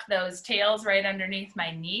then tuck those tails right underneath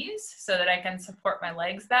my knees so that I can support my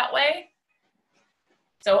legs that way.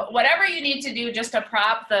 So whatever you need to do just to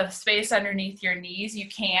prop the space underneath your knees, you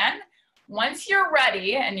can. Once you're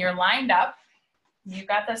ready and you're lined up, you've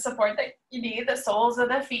got the support that you need, the soles of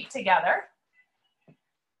the feet together.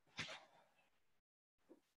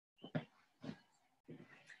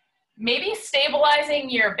 Maybe stabilizing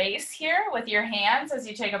your base here with your hands as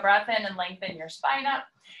you take a breath in and lengthen your spine up.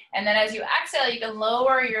 And then as you exhale, you can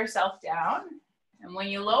lower yourself down. And when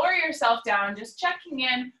you lower yourself down, just checking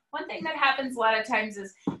in, one thing that happens a lot of times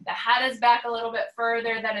is the head is back a little bit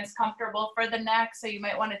further than is comfortable for the neck. So you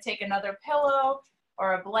might want to take another pillow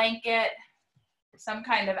or a blanket, some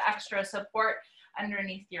kind of extra support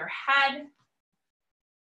underneath your head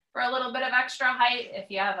for a little bit of extra height. If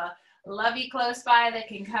you have a lovey close by that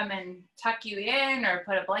can come and tuck you in or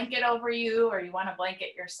put a blanket over you, or you want to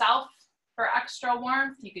blanket yourself for extra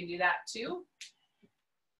warmth, you can do that too.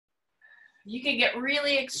 You can get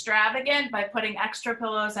really extravagant by putting extra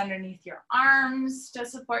pillows underneath your arms to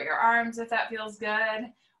support your arms if that feels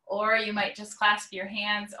good. Or you might just clasp your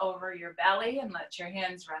hands over your belly and let your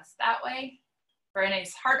hands rest that way. For a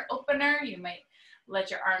nice heart opener, you might let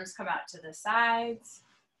your arms come out to the sides.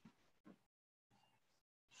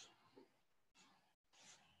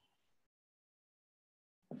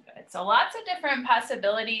 Good. So lots of different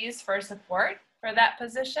possibilities for support for that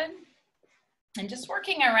position. And just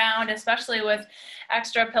working around, especially with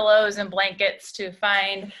extra pillows and blankets, to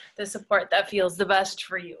find the support that feels the best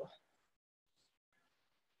for you.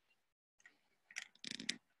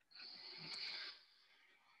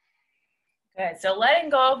 Good, so letting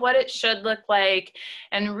go of what it should look like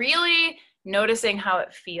and really noticing how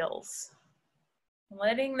it feels.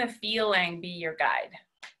 Letting the feeling be your guide.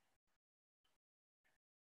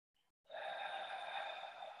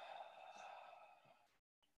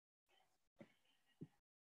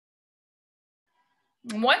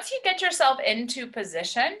 Once you get yourself into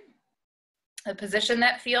position, a position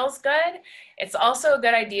that feels good, it's also a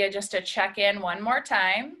good idea just to check in one more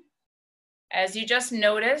time. As you just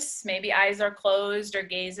notice, maybe eyes are closed or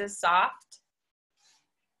gaze is soft.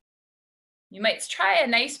 You might try a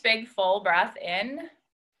nice big full breath in,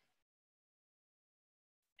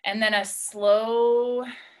 and then a slow,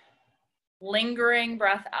 lingering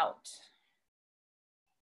breath out.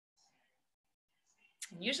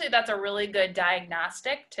 Usually that's a really good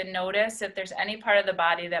diagnostic to notice if there's any part of the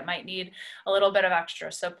body that might need a little bit of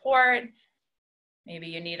extra support. Maybe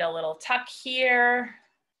you need a little tuck here,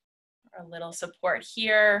 or a little support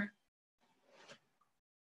here.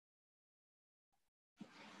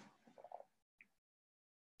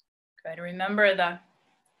 Good. Remember, the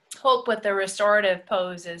hope with the restorative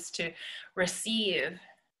pose is to receive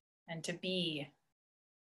and to be.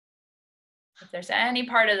 If there's any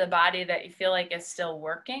part of the body that you feel like is still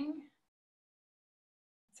working,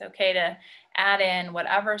 it's okay to add in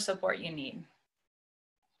whatever support you need.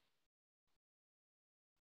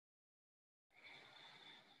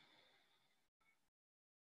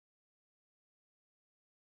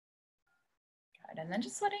 Good. And then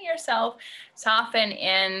just letting yourself soften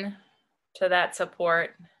in to that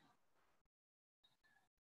support.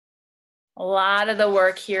 A lot of the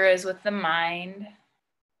work here is with the mind.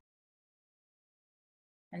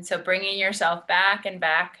 And so bringing yourself back and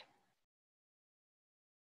back,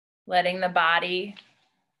 letting the body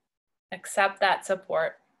accept that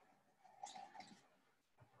support.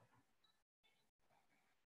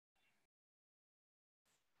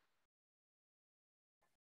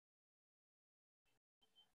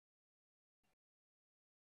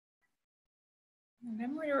 And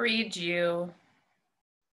I'm going to read you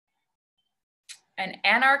an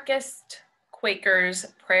anarchist Quaker's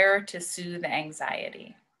prayer to soothe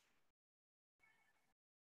anxiety.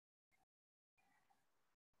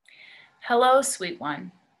 Hello, sweet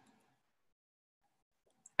one.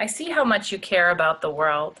 I see how much you care about the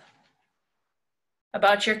world,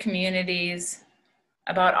 about your communities,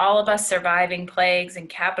 about all of us surviving plagues and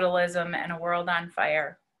capitalism and a world on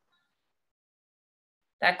fire.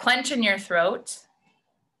 That clench in your throat,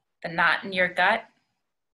 the knot in your gut,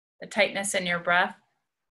 the tightness in your breath.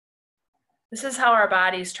 This is how our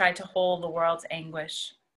bodies try to hold the world's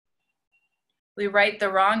anguish. We write the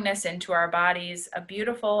wrongness into our bodies, a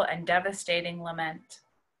beautiful and devastating lament.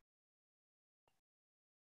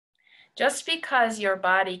 Just because your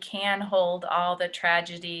body can hold all the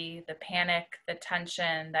tragedy, the panic, the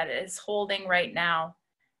tension that it is holding right now,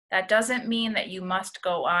 that doesn't mean that you must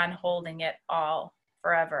go on holding it all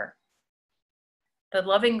forever. The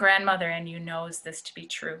loving grandmother in you knows this to be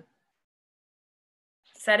true.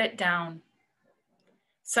 Set it down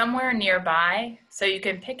somewhere nearby so you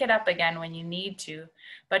can pick it up again when you need to,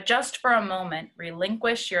 but just for a moment,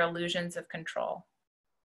 relinquish your illusions of control.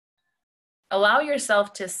 Allow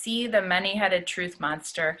yourself to see the many-headed truth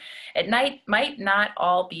monster. It might not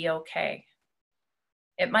all be okay.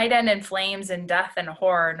 It might end in flames and death and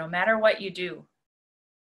horror, no matter what you do.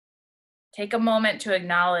 Take a moment to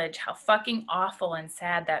acknowledge how fucking awful and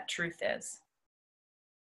sad that truth is.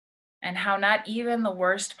 and how not even the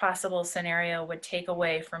worst possible scenario would take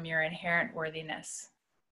away from your inherent worthiness.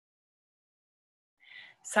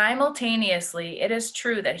 Simultaneously, it is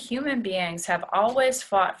true that human beings have always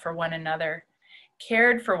fought for one another,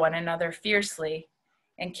 cared for one another fiercely,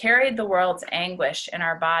 and carried the world's anguish in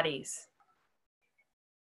our bodies.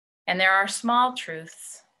 And there are small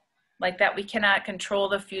truths, like that we cannot control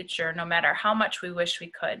the future no matter how much we wish we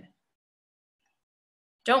could.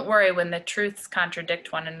 Don't worry when the truths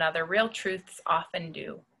contradict one another. Real truths often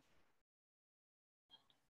do.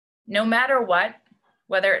 No matter what,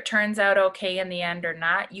 whether it turns out okay in the end or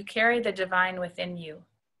not, you carry the divine within you.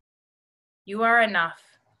 You are enough,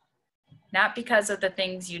 not because of the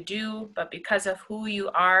things you do, but because of who you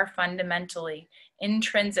are fundamentally,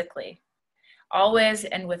 intrinsically, always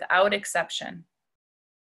and without exception.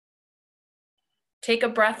 Take a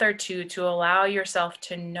breath or two to allow yourself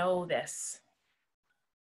to know this.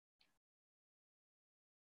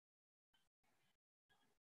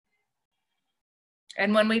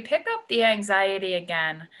 And when we pick up the anxiety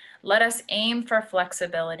again, let us aim for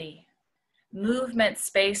flexibility. Movement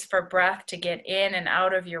space for breath to get in and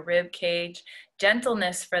out of your rib cage,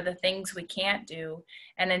 gentleness for the things we can't do,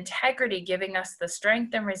 and integrity giving us the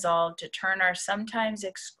strength and resolve to turn our sometimes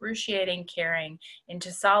excruciating caring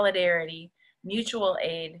into solidarity, mutual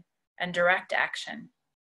aid, and direct action.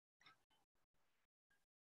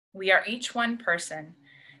 We are each one person,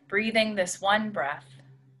 breathing this one breath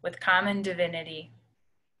with common divinity.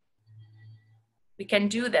 We can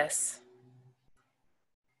do this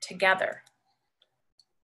together.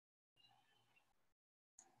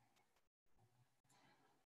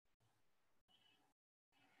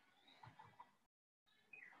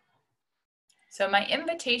 So my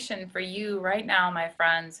invitation for you right now, my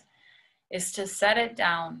friends, is to set it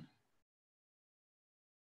down.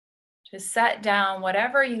 To set down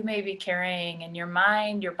whatever you may be carrying in your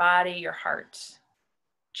mind, your body, your heart,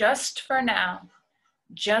 just for now,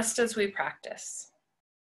 just as we practice.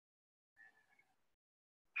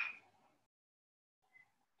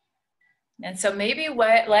 And so maybe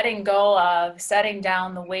letting go of setting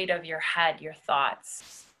down the weight of your head, your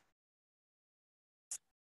thoughts.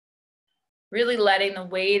 Really letting the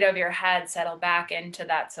weight of your head settle back into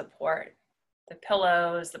that support. The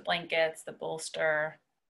pillows, the blankets, the bolster.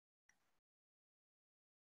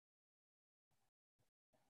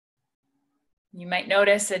 You might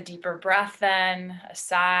notice a deeper breath then, a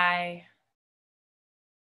sigh,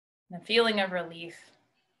 and a feeling of relief.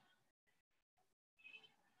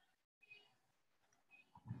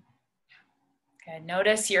 Good.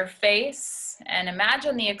 Notice your face and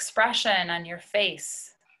imagine the expression on your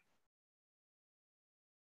face.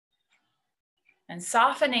 And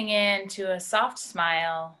softening into a soft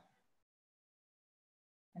smile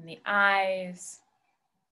in the eyes,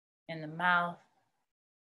 in the mouth.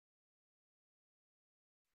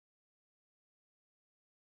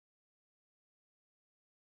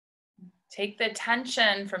 Take the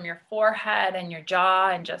tension from your forehead and your jaw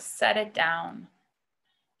and just set it down.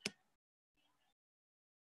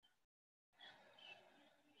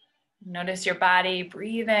 Notice your body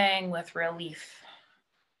breathing with relief.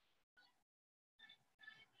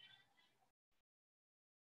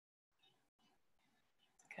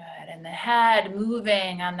 Good. And the head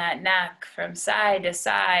moving on that neck from side to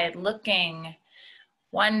side, looking,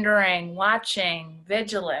 wondering, watching,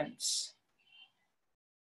 vigilant.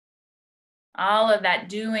 All of that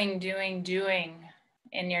doing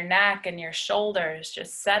in your neck and your shoulders,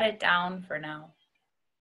 just set it down for now.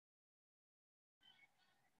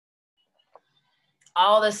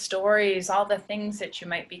 All the stories, all the things that you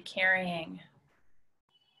might be carrying.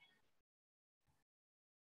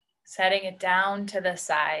 Setting it down to the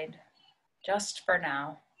side, just for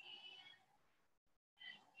now.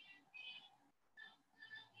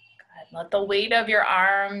 Good. Let the weight of your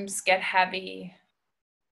arms get heavy.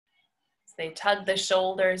 As they tug the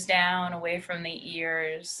shoulders down away from the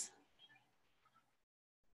ears.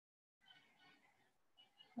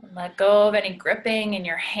 Let go of any gripping in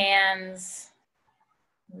your hands.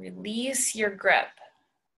 Release your grip.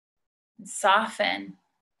 And soften.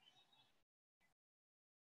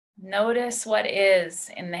 Notice what is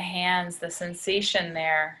in the hands, the sensation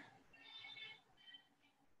there.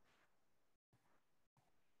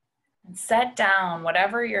 And set down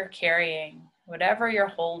whatever you're carrying, whatever you're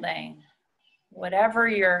holding, whatever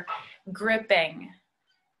you're gripping.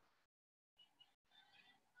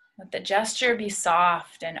 Let the gesture be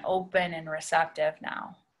soft and open and receptive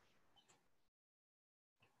now.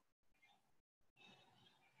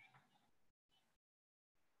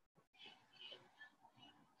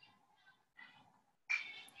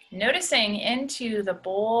 Noticing into the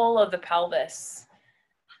bowl of the pelvis.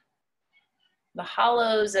 the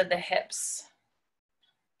hollows of the hips,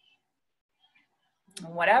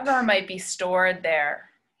 whatever might be stored there.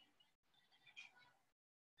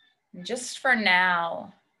 And just for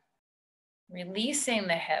now, releasing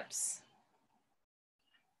the hips.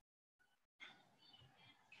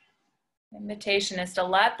 The invitation is to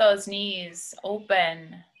let those knees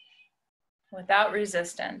open without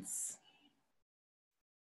resistance.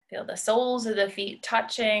 Feel the soles of the feet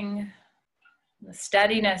touching, the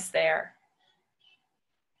steadiness there.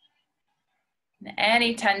 And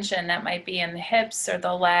any tension that might be in the hips or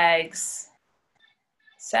the legs,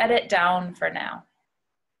 set it down for now.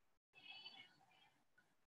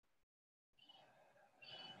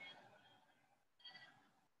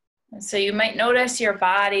 And so you might notice your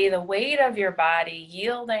body, the weight of your body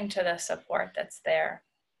yielding to the support that's there.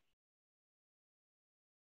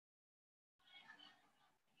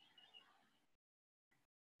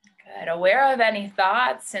 Good. Aware of any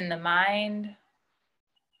thoughts in the mind,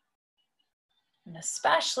 and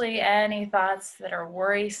especially any thoughts that are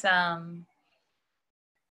worrisome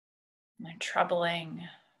and troubling.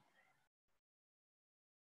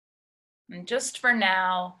 And just for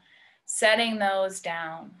now, setting those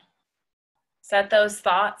down. Set those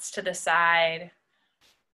thoughts to the side.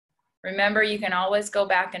 Remember, you can always go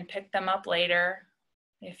back and pick them up later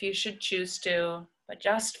if you should choose to, but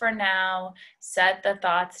just for now, set the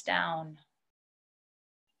thoughts down.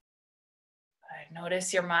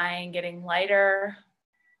 Notice your mind getting lighter,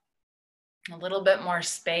 a little bit more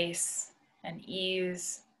space and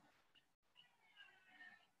ease.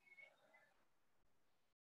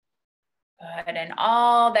 Good. And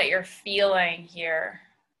all that you're feeling here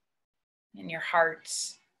in your heart,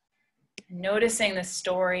 noticing the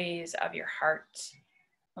stories of your heart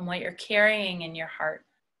and what you're carrying in your heart.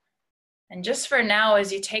 And just for now,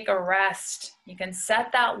 as you take a rest, you can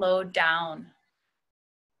set that load down.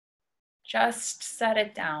 Just set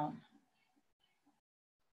it down.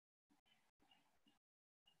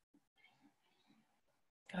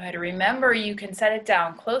 Good. Remember, you can set it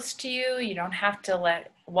down close to you. You don't have to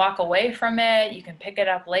walk away from it. You can pick it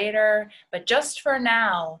up later. But just for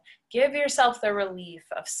now, give yourself the relief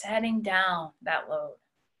of setting down that load.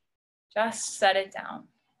 Just set it down.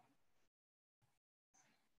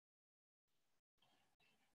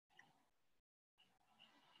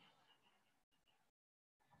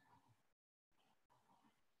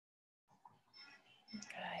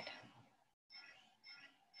 Good.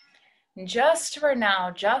 And just for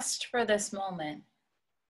now, just for this moment,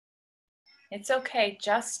 it's okay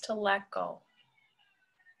just to let go.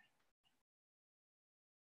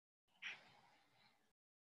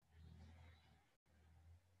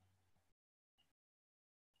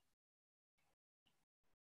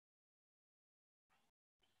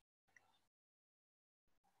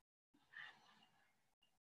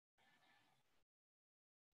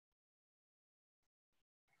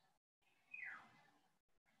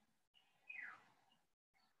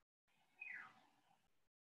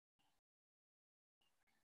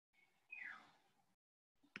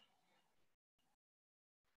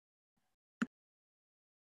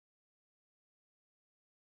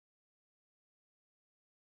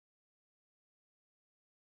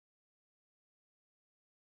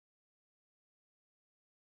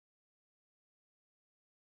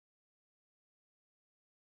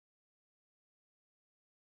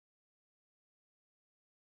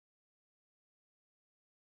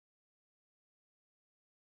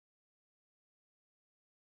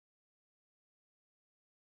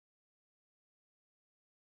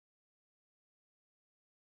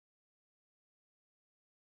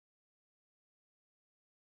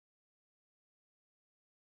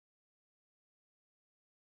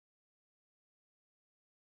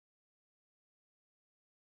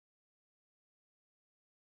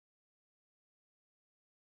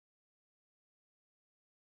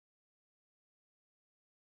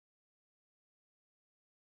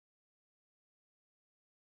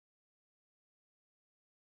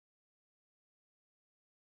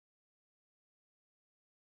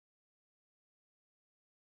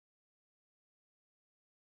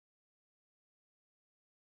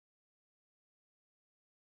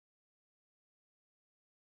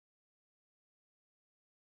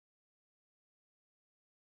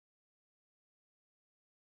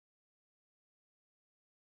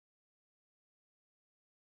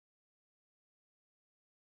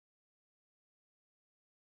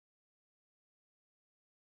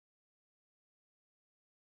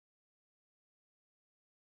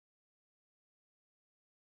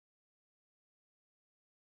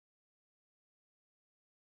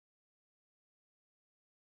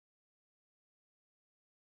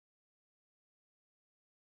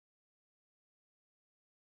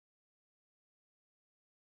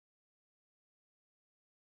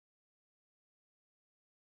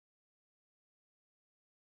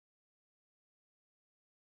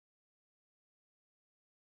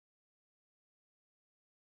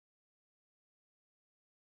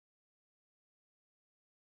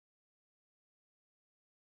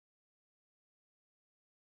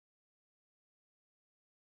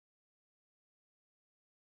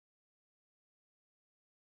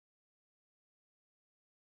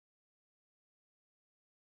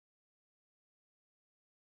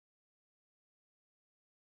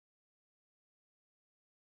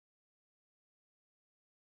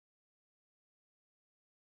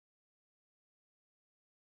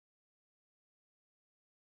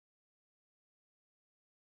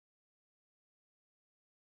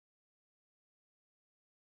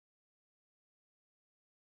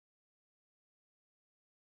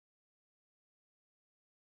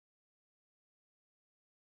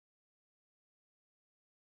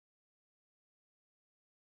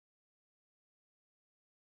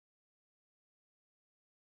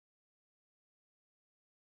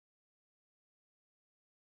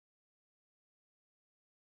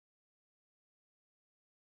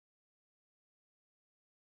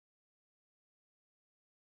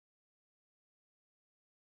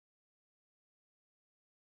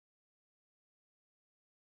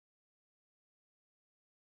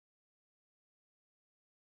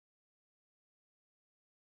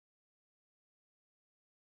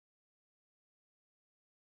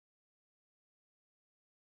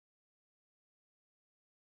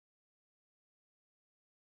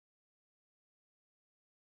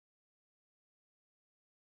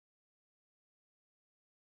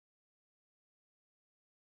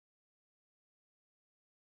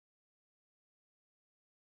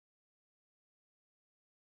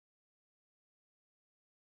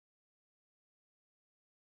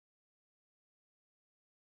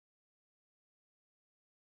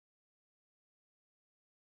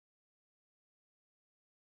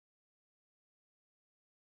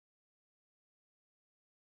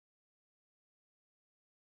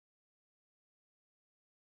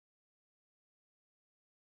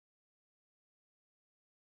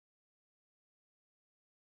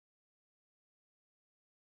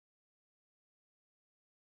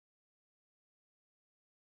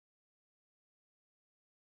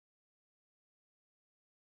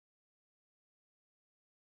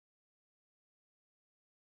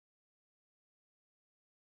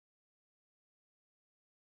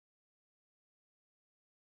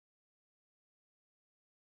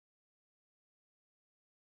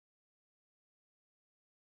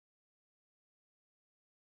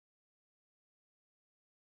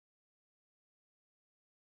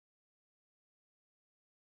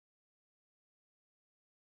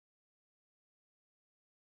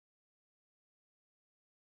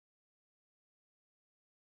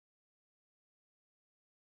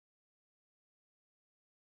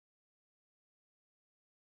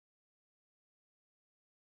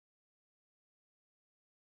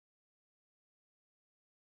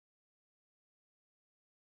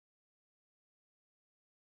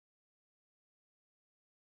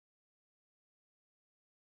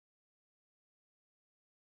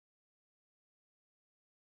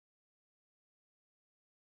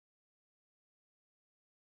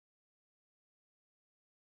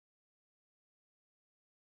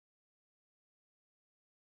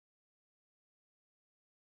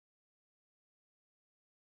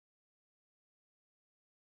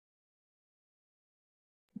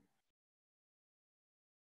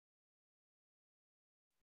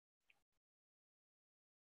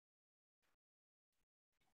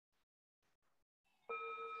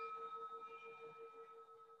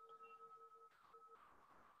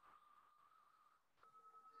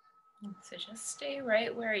 So just stay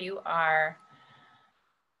right where you are.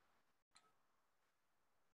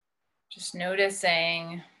 Just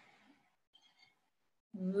noticing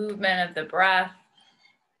movement of the breath,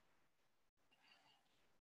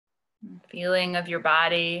 feeling of your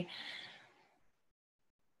body,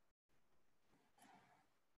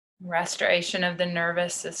 restoration of the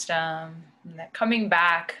nervous system, and that coming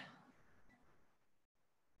back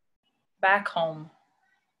home.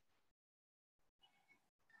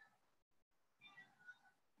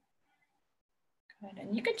 Good.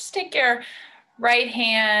 And you can just take your right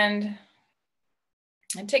hand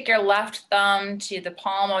and take your left thumb to the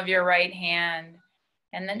palm of your right hand,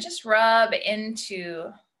 and then just rub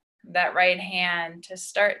into that right hand to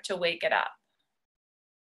start to wake it up.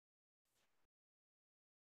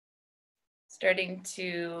 Starting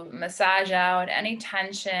to massage out any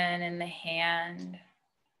tension in the hand.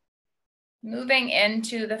 Moving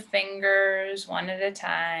into the fingers one at a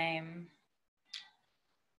time.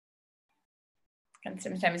 Can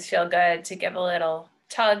sometimes feel good to give a little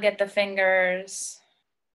tug at the fingers.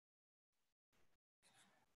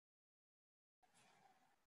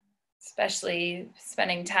 Especially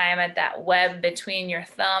spending time at that web between your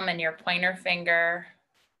thumb and your pointer finger.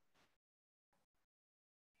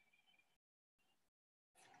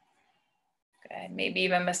 Good. Maybe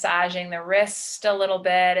even massaging the wrist a little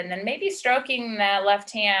bit, and then maybe stroking that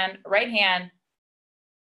left hand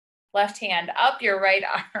up your right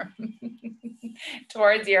arm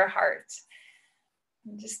towards your heart.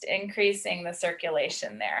 Just increasing the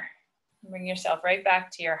circulation there. Bring yourself right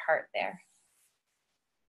back to your heart there.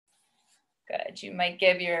 Good. You might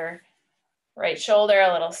give your right shoulder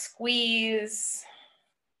a little squeeze.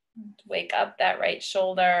 Wake up that right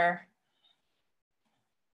shoulder.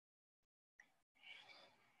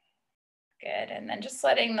 Good. And then just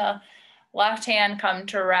letting the left hand come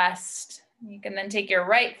to rest. You can then take your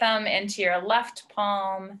right thumb into your left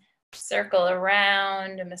palm, circle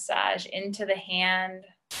around and massage into the hand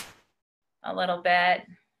a little bit.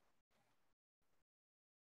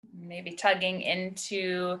 Maybe tugging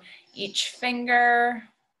into each finger.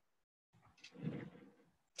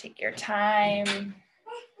 Take your time.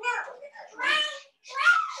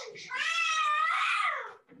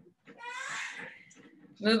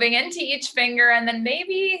 Moving into each finger, and then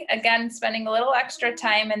maybe, again, spending a little extra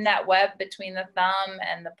time in that web between the thumb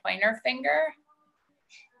and the pointer finger.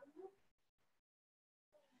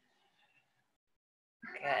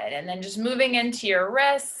 Good, and then just moving into your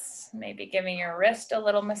wrists, maybe giving your wrist a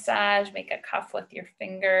little massage, make a cuff with your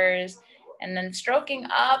fingers, and then stroking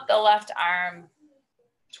up the left arm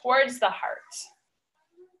towards the heart.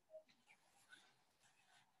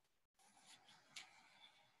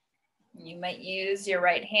 You might use your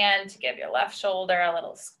right hand to give your left shoulder a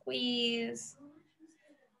little squeeze.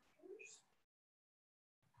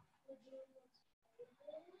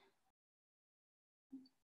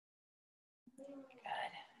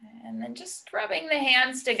 Good. And then just rubbing the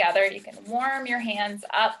hands together. You can warm your hands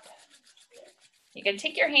up. You can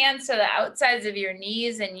take your hands to the outsides of your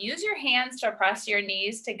knees and use your hands to press your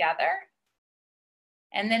knees together.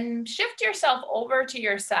 And then shift yourself over to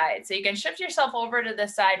your side. So you can shift yourself over to the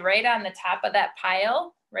side right on the top of that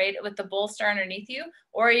pile, right with the bolster underneath you,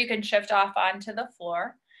 or you can shift off onto the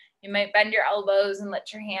floor. You might bend your elbows and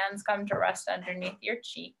let your hands come to rest underneath your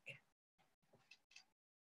cheek.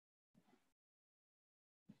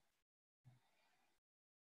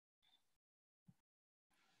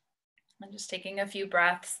 And just taking a few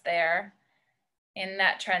breaths there in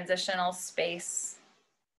that transitional space.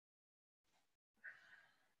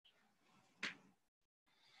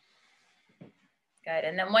 Good,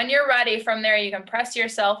 and then when you're ready from there, you can press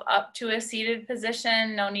yourself up to a seated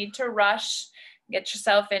position. No need to rush. Get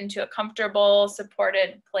yourself into a comfortable,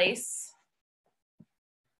 supported place.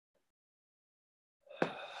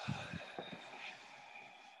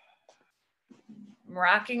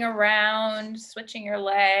 Rocking around, switching your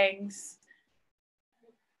legs.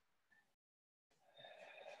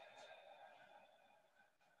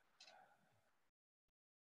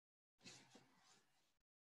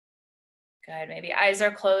 Good, maybe eyes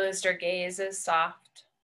are closed or gaze is soft.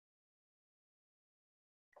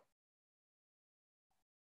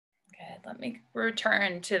 Good, let me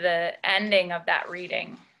return to the ending of that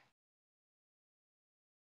reading.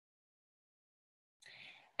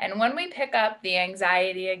 And when we pick up the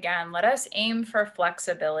anxiety again, let us aim for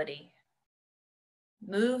flexibility.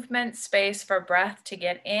 Movement space for breath to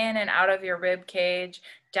get in and out of your rib cage,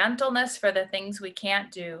 gentleness for the things we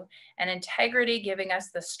can't do, and integrity giving us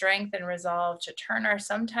the strength and resolve to turn our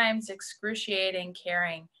sometimes excruciating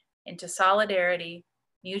caring into solidarity,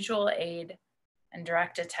 mutual aid, and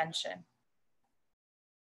direct attention.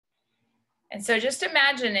 And so just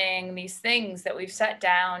imagining these things that we've set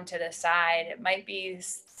down to the side. It might be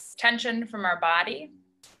tension from our body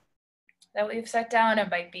that we've set down.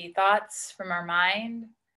 It might be thoughts from our mind,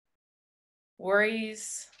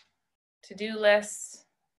 worries, to-do lists,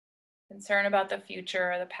 concern about the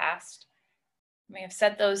future or the past. We may have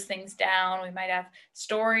set those things down. We might have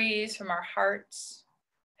stories from our hearts,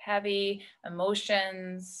 heavy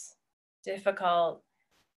emotions, difficult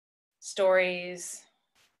stories,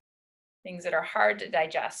 things that are hard to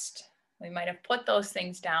digest. We might have put those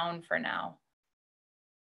things down for now.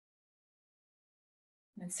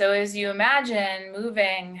 And so as you imagine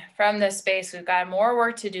moving from this space, we've got more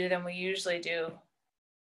work to do than we usually do.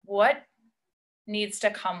 What needs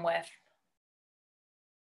to come with?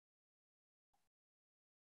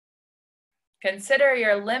 Consider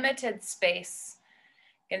your limited space.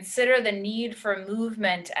 Consider the need for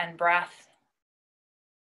movement and breath.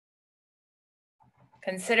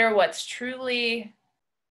 Consider what's truly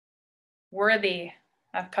worthy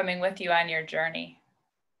of coming with you on your journey.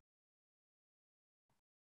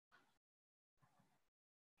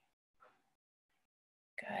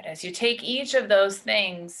 Good. As you take each of those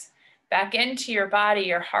things back into your body,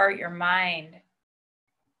 your heart, your mind,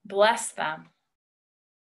 bless them.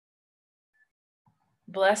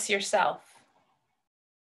 Bless yourself.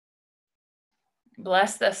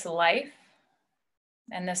 Bless this life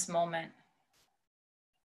and this moment.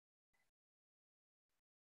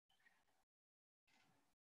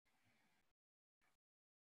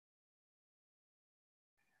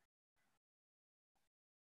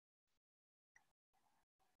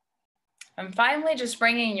 And finally, just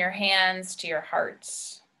bringing your hands to your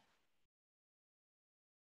hearts.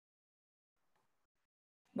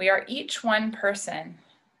 We are each one person,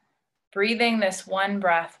 breathing this one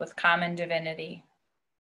breath with common divinity.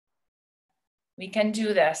 We can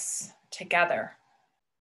do this together.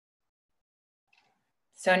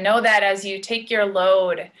 So know that as you take your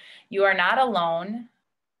load, you are not alone.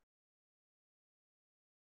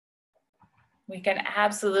 We can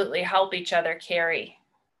absolutely help each other carry.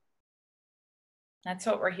 That's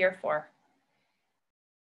what we're here for.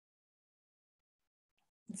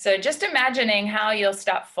 So just imagining how you'll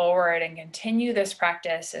step forward and continue this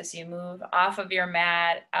practice as you move off of your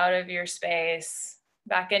mat, out of your space,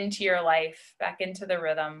 back into your life, back into the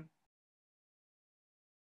rhythm.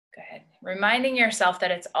 Good. Reminding yourself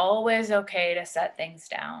that it's always okay to set things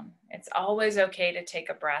down. It's always okay to take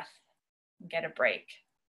a breath and get a break.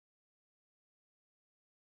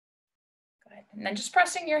 Good. And then just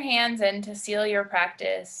pressing your hands in to seal your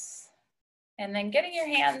practice. And then getting your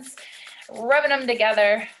hands, rubbing them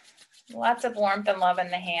together. Lots of warmth and love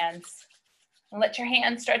in the hands. And let your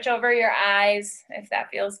hands stretch over your eyes if that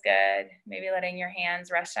feels good. Maybe letting your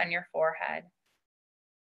hands rest on your forehead.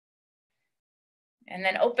 And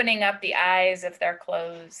then opening up the eyes if they're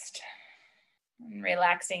closed. And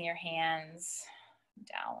relaxing your hands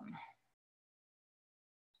down.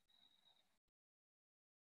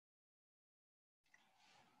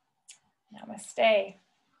 Namaste.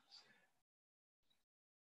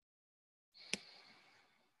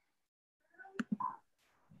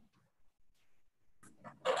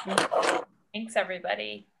 Thanks,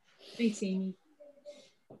 everybody. Thanks, Amy.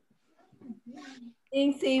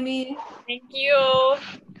 Thanks, Amy. Thank you.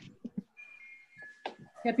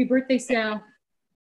 Happy birthday, Sal.